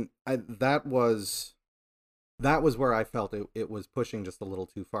 I mean, that was where I felt it was pushing just a little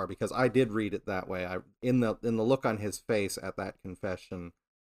too far, because I did read it that way. In the look on his face at that confession,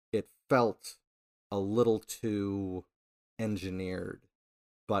 it felt a little too engineered.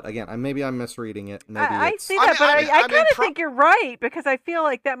 But again, maybe I'm misreading it. Maybe I see that, but I kind of think you're right, because I feel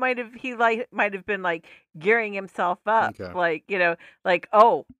like that might have been like gearing himself up, like this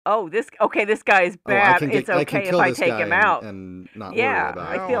guy is bad. It's okay if I take him out and not worry about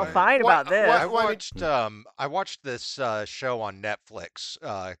it. I feel fine about this. I watched this show on Netflix,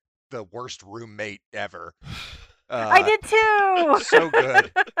 The Worst Roommate Ever. I did too. So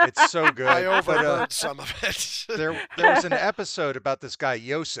good. It's so good. I overheard some of it. There was an episode about this guy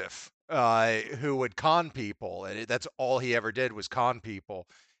Yosef, who would con people, and that's all he ever did was con people.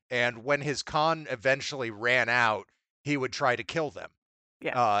 And when his con eventually ran out, he would try to kill them.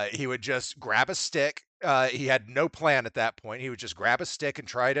 Yeah. He would just grab a stick. He had no plan at that point. He would just grab a stick and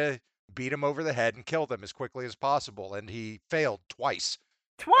try to beat him over the head and kill them as quickly as possible. And he failed twice.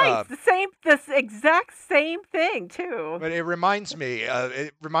 Twice, this exact same thing too. But it reminds me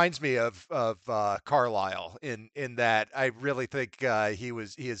of Carlisle in that I really think he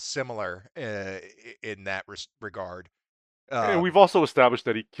is similar in that regard. And we've also established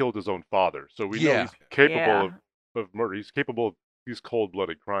that he killed his own father, so we know Yeah. he's capable Yeah. of murder. He's capable of these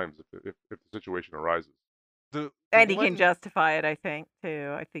cold-blooded crimes if the situation arises. And he can justify it, I think,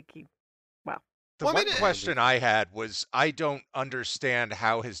 too. I think he. The Well, I one mean, question I had was I don't understand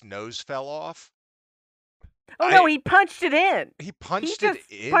how his nose fell off. Oh no, he punched it in. He punched He it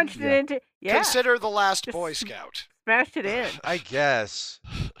just in. punched it into. Yeah. Consider the last Just Boy Scout. Smashed it in. I guess.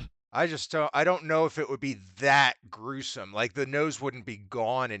 I don't know if it would be that gruesome. Like the nose wouldn't be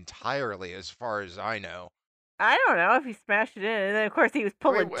gone entirely, as far as I know. I don't know if he smashed it in, and then of course he was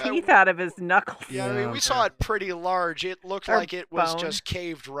pulling I teeth out of his knuckles. Yeah, I mean, we saw it pretty large. It looked Or like it was bone. just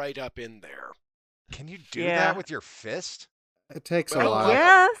caved right up in there. Can you do Yeah. that with your fist? It takes a Well, lot.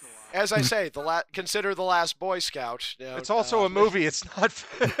 Yes. As I say, consider the last Boy Scout. You know, It's also a movie. It's not.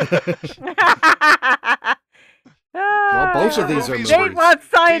 Well, both of these are Movies They movies. want These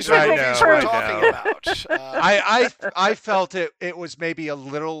are scientific know, movies we're proof. talking about. I felt it was maybe a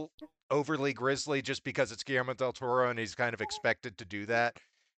little overly grisly just because it's Guillermo del Toro and he's kind of expected to do that,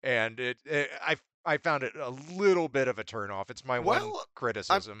 and I found it a little bit of a turnoff. It's my one Well,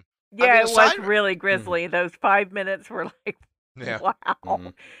 criticism. Yeah, I mean, it was aside- really grisly. Those 5 minutes were like, Yeah. wow.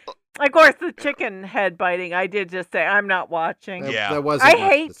 Mhm. Of course, the chicken head biting, I did just say, I'm not watching. There- Yeah. there wasn't I much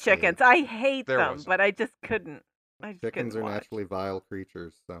hate to say. chickens. I hate There them, wasn't. but I just couldn't. I just Chickens couldn't are watch. naturally vile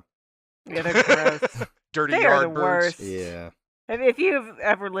creatures, so Yeah, they're gross. Dirty They are the Yardbirds. worst. yeah. If you've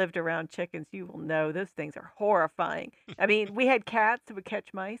ever lived around chickens, you will know those things are horrifying. I mean, we had cats that would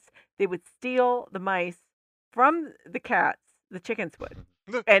catch mice. They would steal the mice from the cats, the chickens would,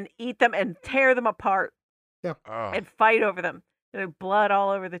 and eat them and tear them apart Oh. and fight over them. There's blood all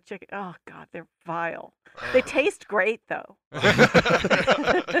over the chicken. Oh, God, they're vile. They taste great, though.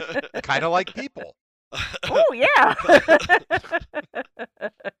 Kind of like people. Oh, yeah.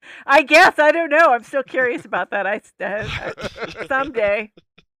 I guess. I don't know. I'm still curious about that. Someday.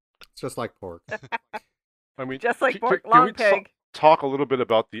 It's just like pork. I mean, Just like can- pork, can long we pig. talk a little bit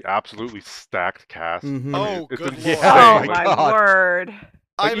about the absolutely stacked cast? Mhm. Oh, it's good insane. lord. Oh, my my God. word.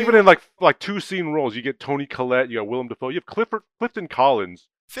 Like, even in like two scene roles, you get Toni Collette, you got Willem Dafoe, you have Clifton Collins.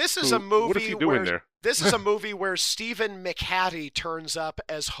 This is who- a movie What is he doing where there? this is a movie where Stephen McHattie turns up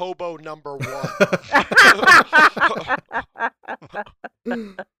as hobo number 1.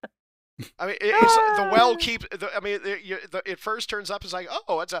 I mean, it's the well keep. It first turns up as like,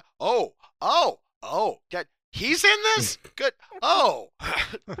 oh, it's a God, he's in this. Good. Oh,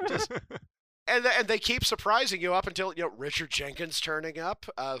 just, and they keep surprising you up until Richard Jenkins turning up,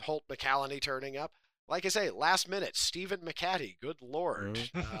 Holt McCallany turning up. Like I say, last minute, Stephen McHattie. Good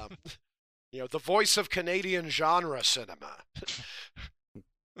lord. The voice of Canadian genre cinema.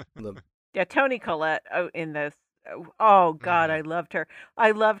 Yeah, Toni Collette in this. Oh God, I loved her.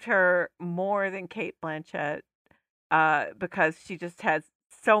 I loved her more than Cate Blanchett because she just has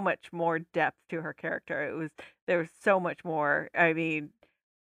so much more depth to her character. There was so much more. I mean,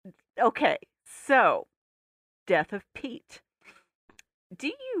 okay, so Death of Pete. Do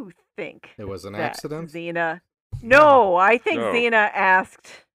you think It was an that accident? Xena? No, I think No. Xena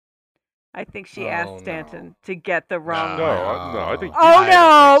asked. I think she Oh, asked no. Stanton to get the wrong No, one. I think. Oh I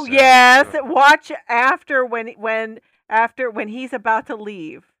no! don't think so. Yes, watch after when he's about to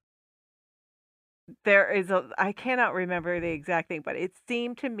leave. There is I cannot remember the exact thing, but it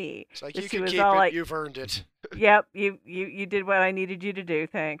seemed to me It's like that you she can was keep all it. like, You've earned it. "Yep, you did what I needed you to do.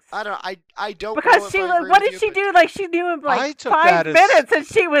 Thanks." I don't know Because if she, I agree what with did you, she but- do? Like she knew him I like took 5 that as- minutes, and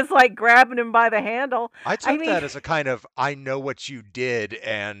she was like grabbing him by the handle. I took mean- that as a kind of I know what you did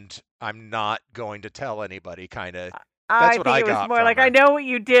and I'm not going to tell anybody kind of. I what think I it was got more from like her. I know what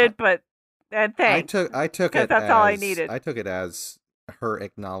you did, but and thanks. I took 'Cause it that's as all I needed. I took it as her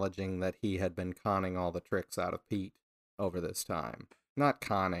acknowledging that he had been conning all the tricks out of Pete over this time. Not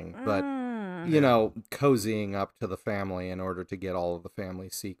conning, but Mm. cozying up to the family in order to get all of the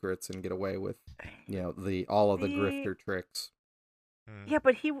family's secrets and get away with, all of the See? grifter tricks. Yeah,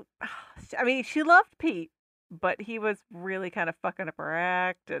 but I mean, she loved Pete, but he was really kind of fucking up her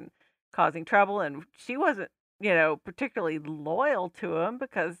act and causing trouble, and she wasn't, particularly loyal to him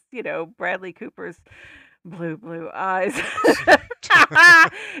because, Bradley Cooper's blue eyes.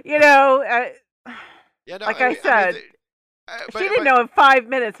 Yeah, no, like I said, she didn't know in 5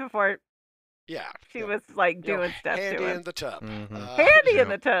 minutes before Yeah, she was like doing stuff handy to in him. the tub. Mhm. Handy in Yeah.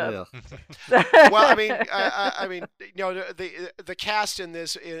 the tub. Ugh. Well, I mean, the cast in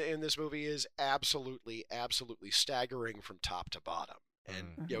this movie is absolutely staggering from top to bottom.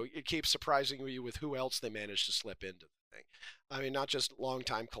 And it keeps surprising you with who else they managed to slip into the thing. I mean, not just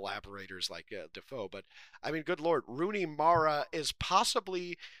longtime collaborators like Dafoe, but I mean, good Lord, Rooney Mara is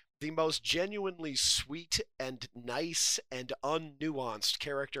possibly the most genuinely sweet and nice and unnuanced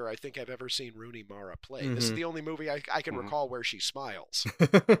character I think I've ever seen Rooney Mara play. This is the only movie I can recall where she smiles.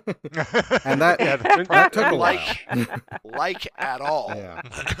 And that took a while. Like at all. Yeah.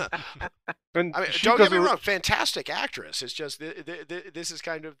 And I mean, don't get me wrong, fantastic actress. It's just this is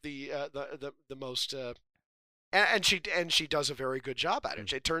kind of the most. And she does a very good job at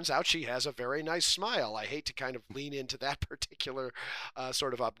it. It turns out she has a very nice smile. I hate to kind of lean into that particular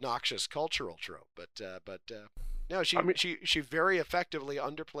sort of obnoxious cultural trope, but no, she very effectively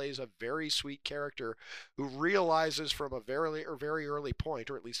underplays a very sweet character who realizes from a very early point,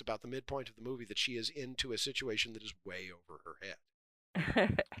 or at least about the midpoint of the movie, that she is into a situation that is way over her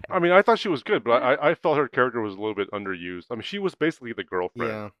head. I mean, I thought she was good, but I felt her character was a little bit underused. I mean, she was basically the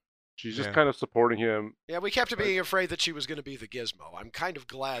girlfriend. Yeah. She's just kind of supporting him. Yeah, we kept being afraid that she was going to be the Gizmo. I'm kind of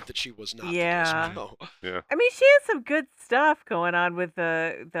glad that she was not the Gizmo. Yeah. I mean, she has some good stuff going on with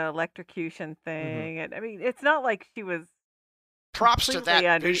the electrocution thing. And I mean, it's not like she was props to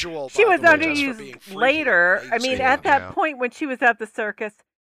that visual. She was underused later. Amazing. I mean, at that point when she was at the circus,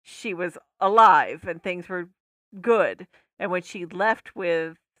 she was alive and things were good. And when she left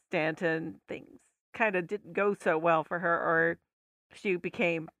with Stanton, things kind of didn't go so well for her, or she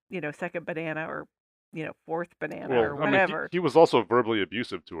became, second banana or, fourth banana or whatever. I mean, he was also verbally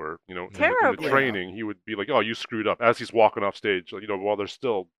abusive to her, Terribly. In the training, he would be like, "Oh, you screwed up," as he's walking off stage, while they're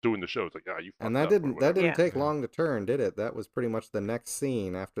still doing the show. It's like, "Yeah, you fucked up." And that didn't take long to turn, did it? That was pretty much the next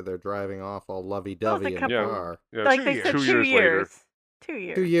scene after they're driving off all lovey-dovey in the car. Yeah, like they said 2 years. 2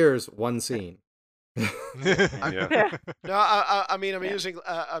 years. 2 years, one scene. No, I mean, amusing.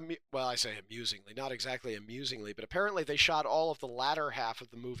 Well, I say amusingly, not exactly amusingly, but apparently they shot all of the latter half of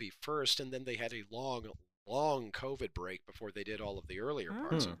the movie first, and then they had a long COVID break before they did all of the earlier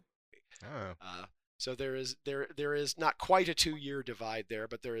parts of the movie. So there is not quite a 2-year divide there,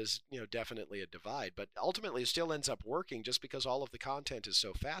 but there is definitely a divide. But ultimately, it still ends up working just because all of the content is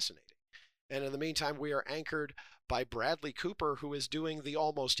so fascinating. And in the meantime, we are anchored by Bradley Cooper, who is doing the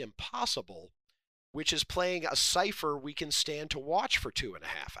almost impossible, which is playing a cipher we can stand to watch for 2.5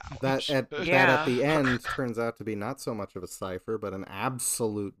 hours. That at the end turns out to be not so much of a cipher, but an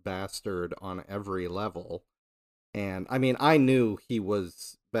absolute bastard on every level. And I mean, I knew he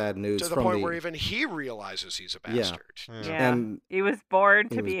was bad news to the point where even he realizes he's a bastard. Yeah. And he was born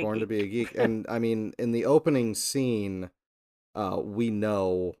to be a geek. And I mean, in the opening scene, we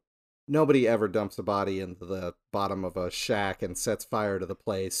know nobody ever dumps a body into the bottom of a shack and sets fire to the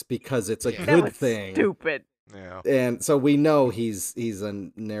place because it's a good thing. Stupid. Yeah. And so we know he's a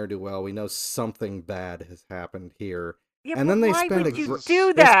ne'er-do-well. We know something bad has happened here. Yeah, and then they why spend would you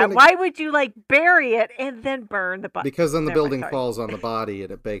do that? Why would you bury it and then burn the body? Because then the building falls on the body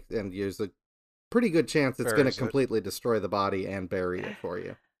and it bakes, and there's a pretty good chance it's going to completely destroy the body and bury it for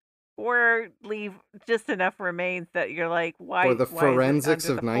you. Or leave just enough remains that you're like, why? Or the forensics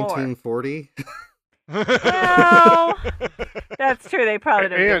of 1940. Well, that's true. They probably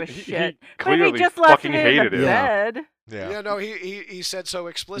don't give a shit. But if he just left it in the bed. Yeah, no, he said so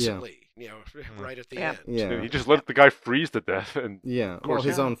explicitly, right at the end. Yeah. He just let the guy freeze to death, and of course,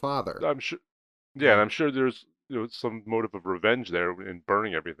 his own father. I'm sure. Yeah, and I'm sure there's some motive of revenge there in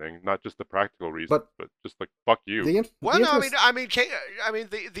burning everything, not just the practical reason, but just like fuck you. I mean,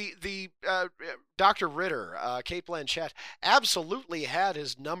 the Dr. Ritter, Cate Blanchett, absolutely had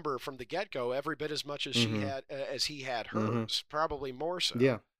his number from the get-go, every bit as much as she had as he had hers, probably more so.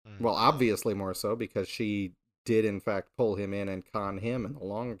 Yeah, well, obviously more so because she did in fact pull him in and con him in the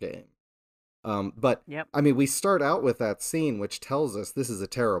long game. But I mean, we start out with that scene which tells us this is a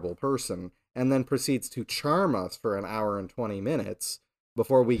terrible person, and then proceeds to charm us for an hour and 20 minutes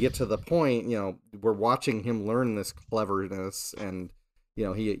before we get to the point, we're watching him learn this cleverness, and,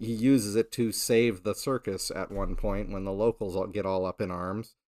 he uses it to save the circus at one point when the locals get all up in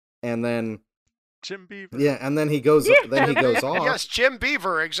arms. And then Jim Beaver. Yeah, and then he goes off. Yes, Jim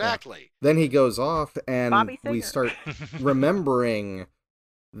Beaver, exactly. Yeah. Then he goes off, and we start remembering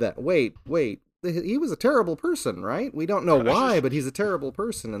that, wait, he was a terrible person, right? We don't know why, but he's a terrible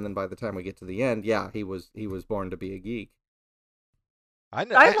person. And then by the time we get to the end, he was born to be a geek. I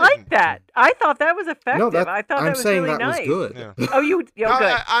like that. I thought that was effective. I thought that was really nice. I'm saying that was good. Yeah. Oh,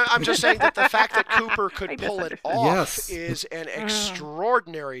 good. I'm just saying that the fact that Cooper could pull it off is an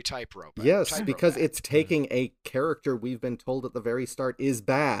extraordinary tightrope. Yes, because it's taking a character we've been told at the very start is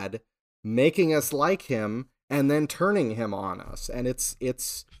bad, making us like him, and then turning him on us. And it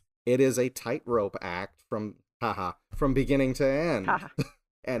is a tightrope act from haha, from beginning to end. Haha.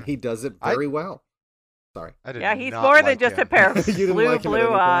 And he does it very well. Sorry. I did Yeah, he's not more like than just him. a pair of You didn't blue, like him at any blue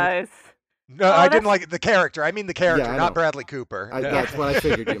point? eyes. No, Oh, I didn't that's- like the character. I mean the character, I know. not Bradley Cooper. No. That's what I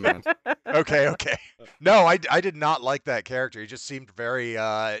figured you meant. Okay. No, I did not like that character. He just seemed very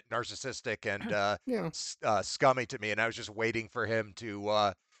narcissistic and Yeah. scummy to me, and I was just waiting for him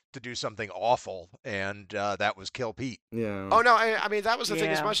to do something awful, and that was kill Pete. Yeah. Oh no, I mean that was the thing.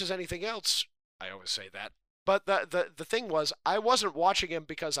 As Yeah. much as anything else, I always say that. But the thing was, I wasn't watching him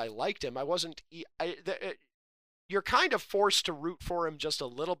because I liked him. I wasn't. You're kind of forced to root for him just a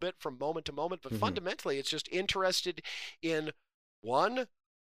little bit from moment to moment, but fundamentally, it's just interested in one,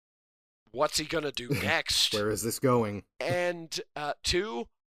 what's he gonna do next, Where is this going? and two,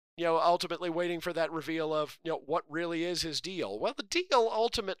 ultimately waiting for that reveal of what really is his deal. Well, the deal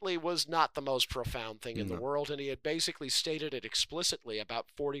ultimately was not the most profound thing in the world, and he had basically stated it explicitly about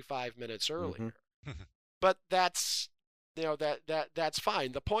 45 minutes earlier. But that's that's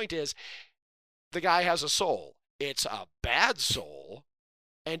fine. The point is, the guy has a soul. It's a bad soul,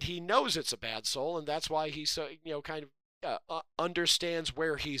 and he knows it's a bad soul, and that's why he so kind of understands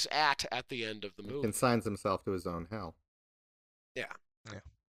where he's at the end of the movie. Consigns himself to his own hell. Yeah.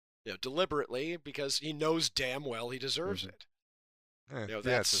 Deliberately, because he knows damn well he deserves it.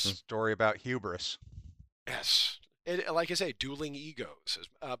 It's a story about hubris. Yes. Like I say, dueling egos,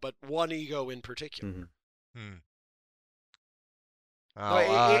 but one ego in particular.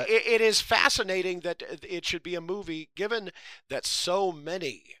 It is fascinating that it should be a movie, given that so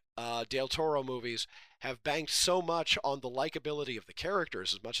many Del Toro movies have banked so much on the likability of the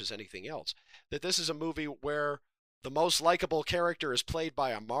characters as much as anything else, that this is a movie where the most likable character is played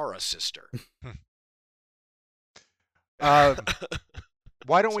by a Mara sister.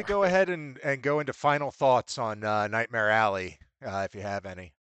 Why don't we go ahead and go into final thoughts on Nightmare Alley, if you have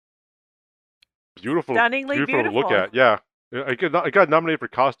any? Beautiful, Stunningly beautiful to look at. Yeah, I got nominated for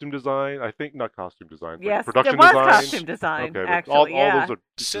costume design. I think not costume design. But Yes, production it was design. costume design. Okay, actually, all yeah. those are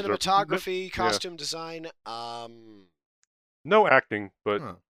Cinematography, costume design. No acting, but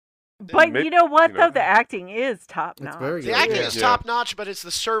But you know what, though? The acting is top notch. It's very the good. acting is top notch, but it's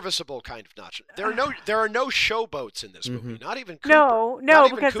the serviceable kind of notch. There are no showboats in this movie. Not even Cooper. No, Not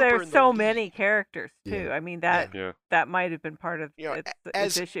even because Cooper there's in the so lead. many characters too. Yeah. I mean that might have been part of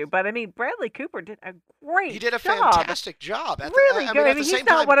its issue. But I mean, Bradley Cooper did a great. He did a job. fantastic job. Really good. I mean, he's same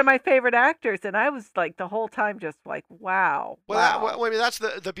not time, one of my favorite actors, and I was like the whole time just like, wow. Well, I mean, that's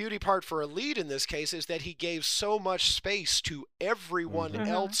the beauty part for a lead in this case, is that he gave so much space to everyone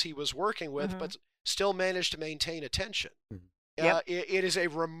else he was working with, but still managed to maintain attention. It is a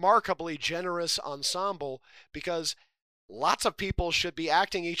remarkably generous ensemble, because lots of people should be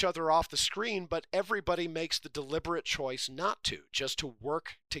acting each other off the screen, but everybody makes the deliberate choice not to, just to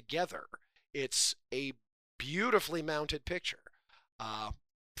work together. It's a beautifully mounted picture,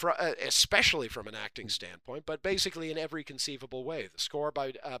 especially from an acting standpoint, but basically in every conceivable way. The score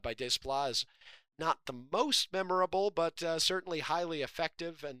by Desplat is not the most memorable, but certainly highly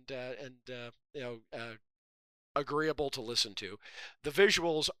effective and agreeable to listen to. The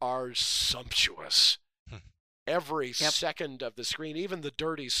visuals are sumptuous. Every second of the screen, even the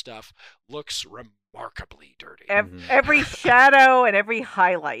dirty stuff, looks remarkably dirty. Every shadow and every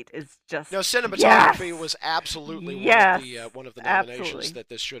highlight is just. No, cinematography was absolutely one of the nominations that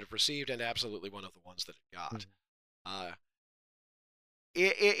this should have received, and absolutely one of the ones that it got.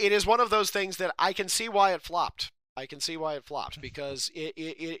 It is one of those things that I can see why it flopped. Because it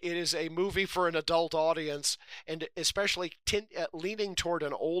is a movie for an adult audience, and especially leaning toward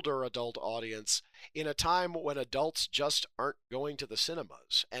an older adult audience in a time when adults just aren't going to the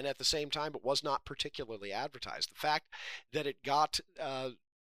cinemas. And at the same time, it was not particularly advertised. The fact that it got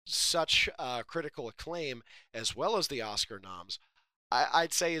such critical acclaim, as well as the Oscar noms,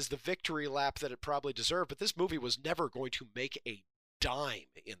 I'd say is the victory lap that it probably deserved. But this movie was never going to make a dime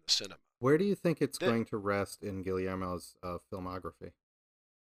in the cinema. Where do you think it's going to rest in Guillermo's filmography?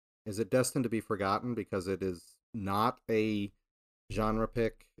 Is it destined to be forgotten because it is not a genre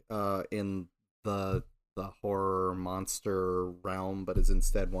pick in the horror monster realm, but is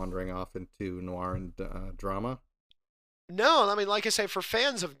instead wandering off into noir and drama? No, I mean, like I say, for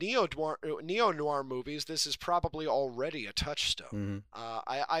fans of neo-noir movies, this is probably already a touchstone.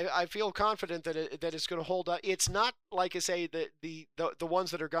 I feel confident that it's going to hold up. It's not, like I say, the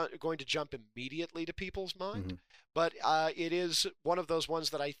ones that are going to jump immediately to people's mind, but it is one of those ones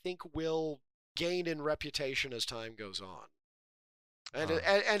that I think will gain in reputation as time goes on, and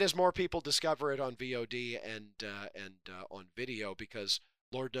as more people discover it on VOD and on video, because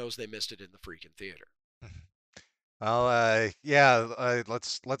Lord knows they missed it in the freaking theater. Well,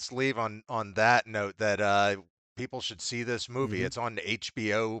 let's leave on that note that people should see this movie. Mhm. It's on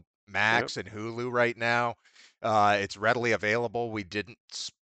HBO Max and Hulu right now. It's readily available. We didn't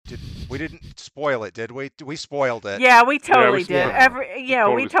spoil it, did we? We spoiled it. Yeah, we we totally did. spoiled We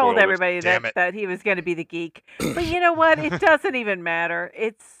totally told spoiled it. everybody Damn it. that he was going to be the geek. But you know what? It doesn't even matter.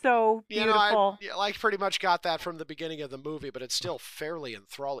 It's so You know, beautiful. I pretty much got that from the beginning of the movie, but it's still fairly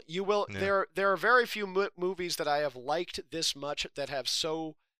enthralling. You will Yeah. there are very few movies that I have liked this much that have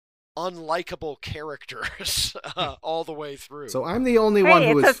so unlikable characters all the way through. So I'm the only Hey, one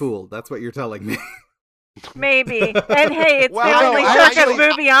who it's is a- fooled. That's what you're telling me. Maybe. And hey, it's Well, the I only know- I circus actually-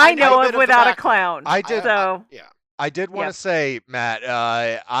 movie I I know a know bit of of the without a background. clown. I did. So yeah. I did want to Yep. say, Matt,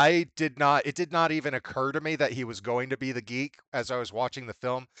 I did not. It did not even occur to me that he was going to be the geek as I was watching the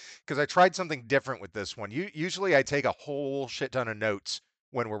film, because I tried something different with this one. Usually I take a whole shit ton of notes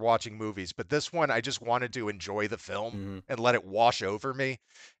when we're watching movies, but this one I just wanted to enjoy the film Mhm. and let it wash over me,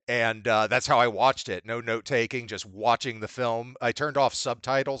 and that's how I watched it. No note taking, just watching the film. I turned off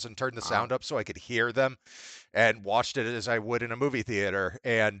subtitles and turned the sound up so I could hear them, and watched it as I would in a movie theater.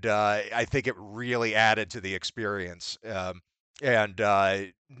 And I think it really added to the experience. And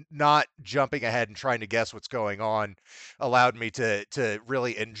not jumping ahead and trying to guess what's going on allowed me to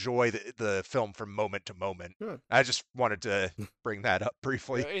really enjoy the film from moment to moment. Good. I just wanted to bring that up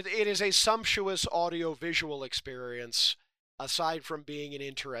briefly. It is a sumptuous audio-visual experience, aside from being an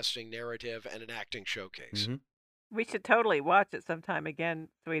interesting narrative and an acting showcase. Mhm. we should totally watch it sometime again,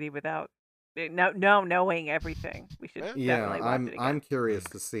 sweetie, without knowing everything. We should Yeah. Yeah, definitely watch it I'm again. curious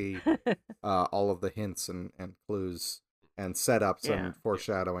to see all of the hints and clues and setups Yeah. and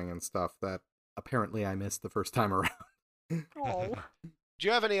foreshadowing and stuff that apparently I missed the first time around. Oh. Do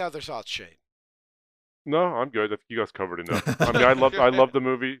you have any other thoughts, Shane? No, I'm good. I think you guys covered enough. I mean, I love the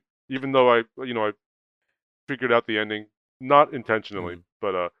movie, even though I figured out the ending, not intentionally, Mhm.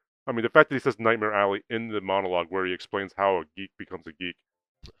 but I mean, the fact that he says Nightmare Alley in the monologue where he explains how a geek becomes a geek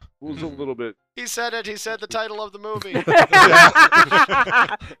was a little bit. He said it. He said the title of the movie.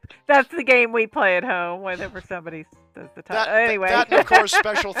 That's the game we play at home whenever somebody says the title. Anyway. That, and of course,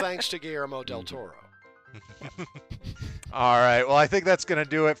 special thanks to Guillermo del Toro. All right. Well, I think that's going to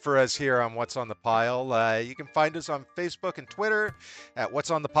do it for us here on What's on the Pile. You can find us on Facebook and Twitter at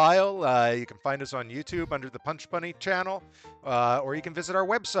What's on the Pile. You can find us on YouTube under the Punch Bunny channel, or you can visit our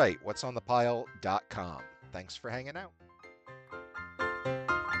website, whatsonthepile.com. Thanks for hanging out.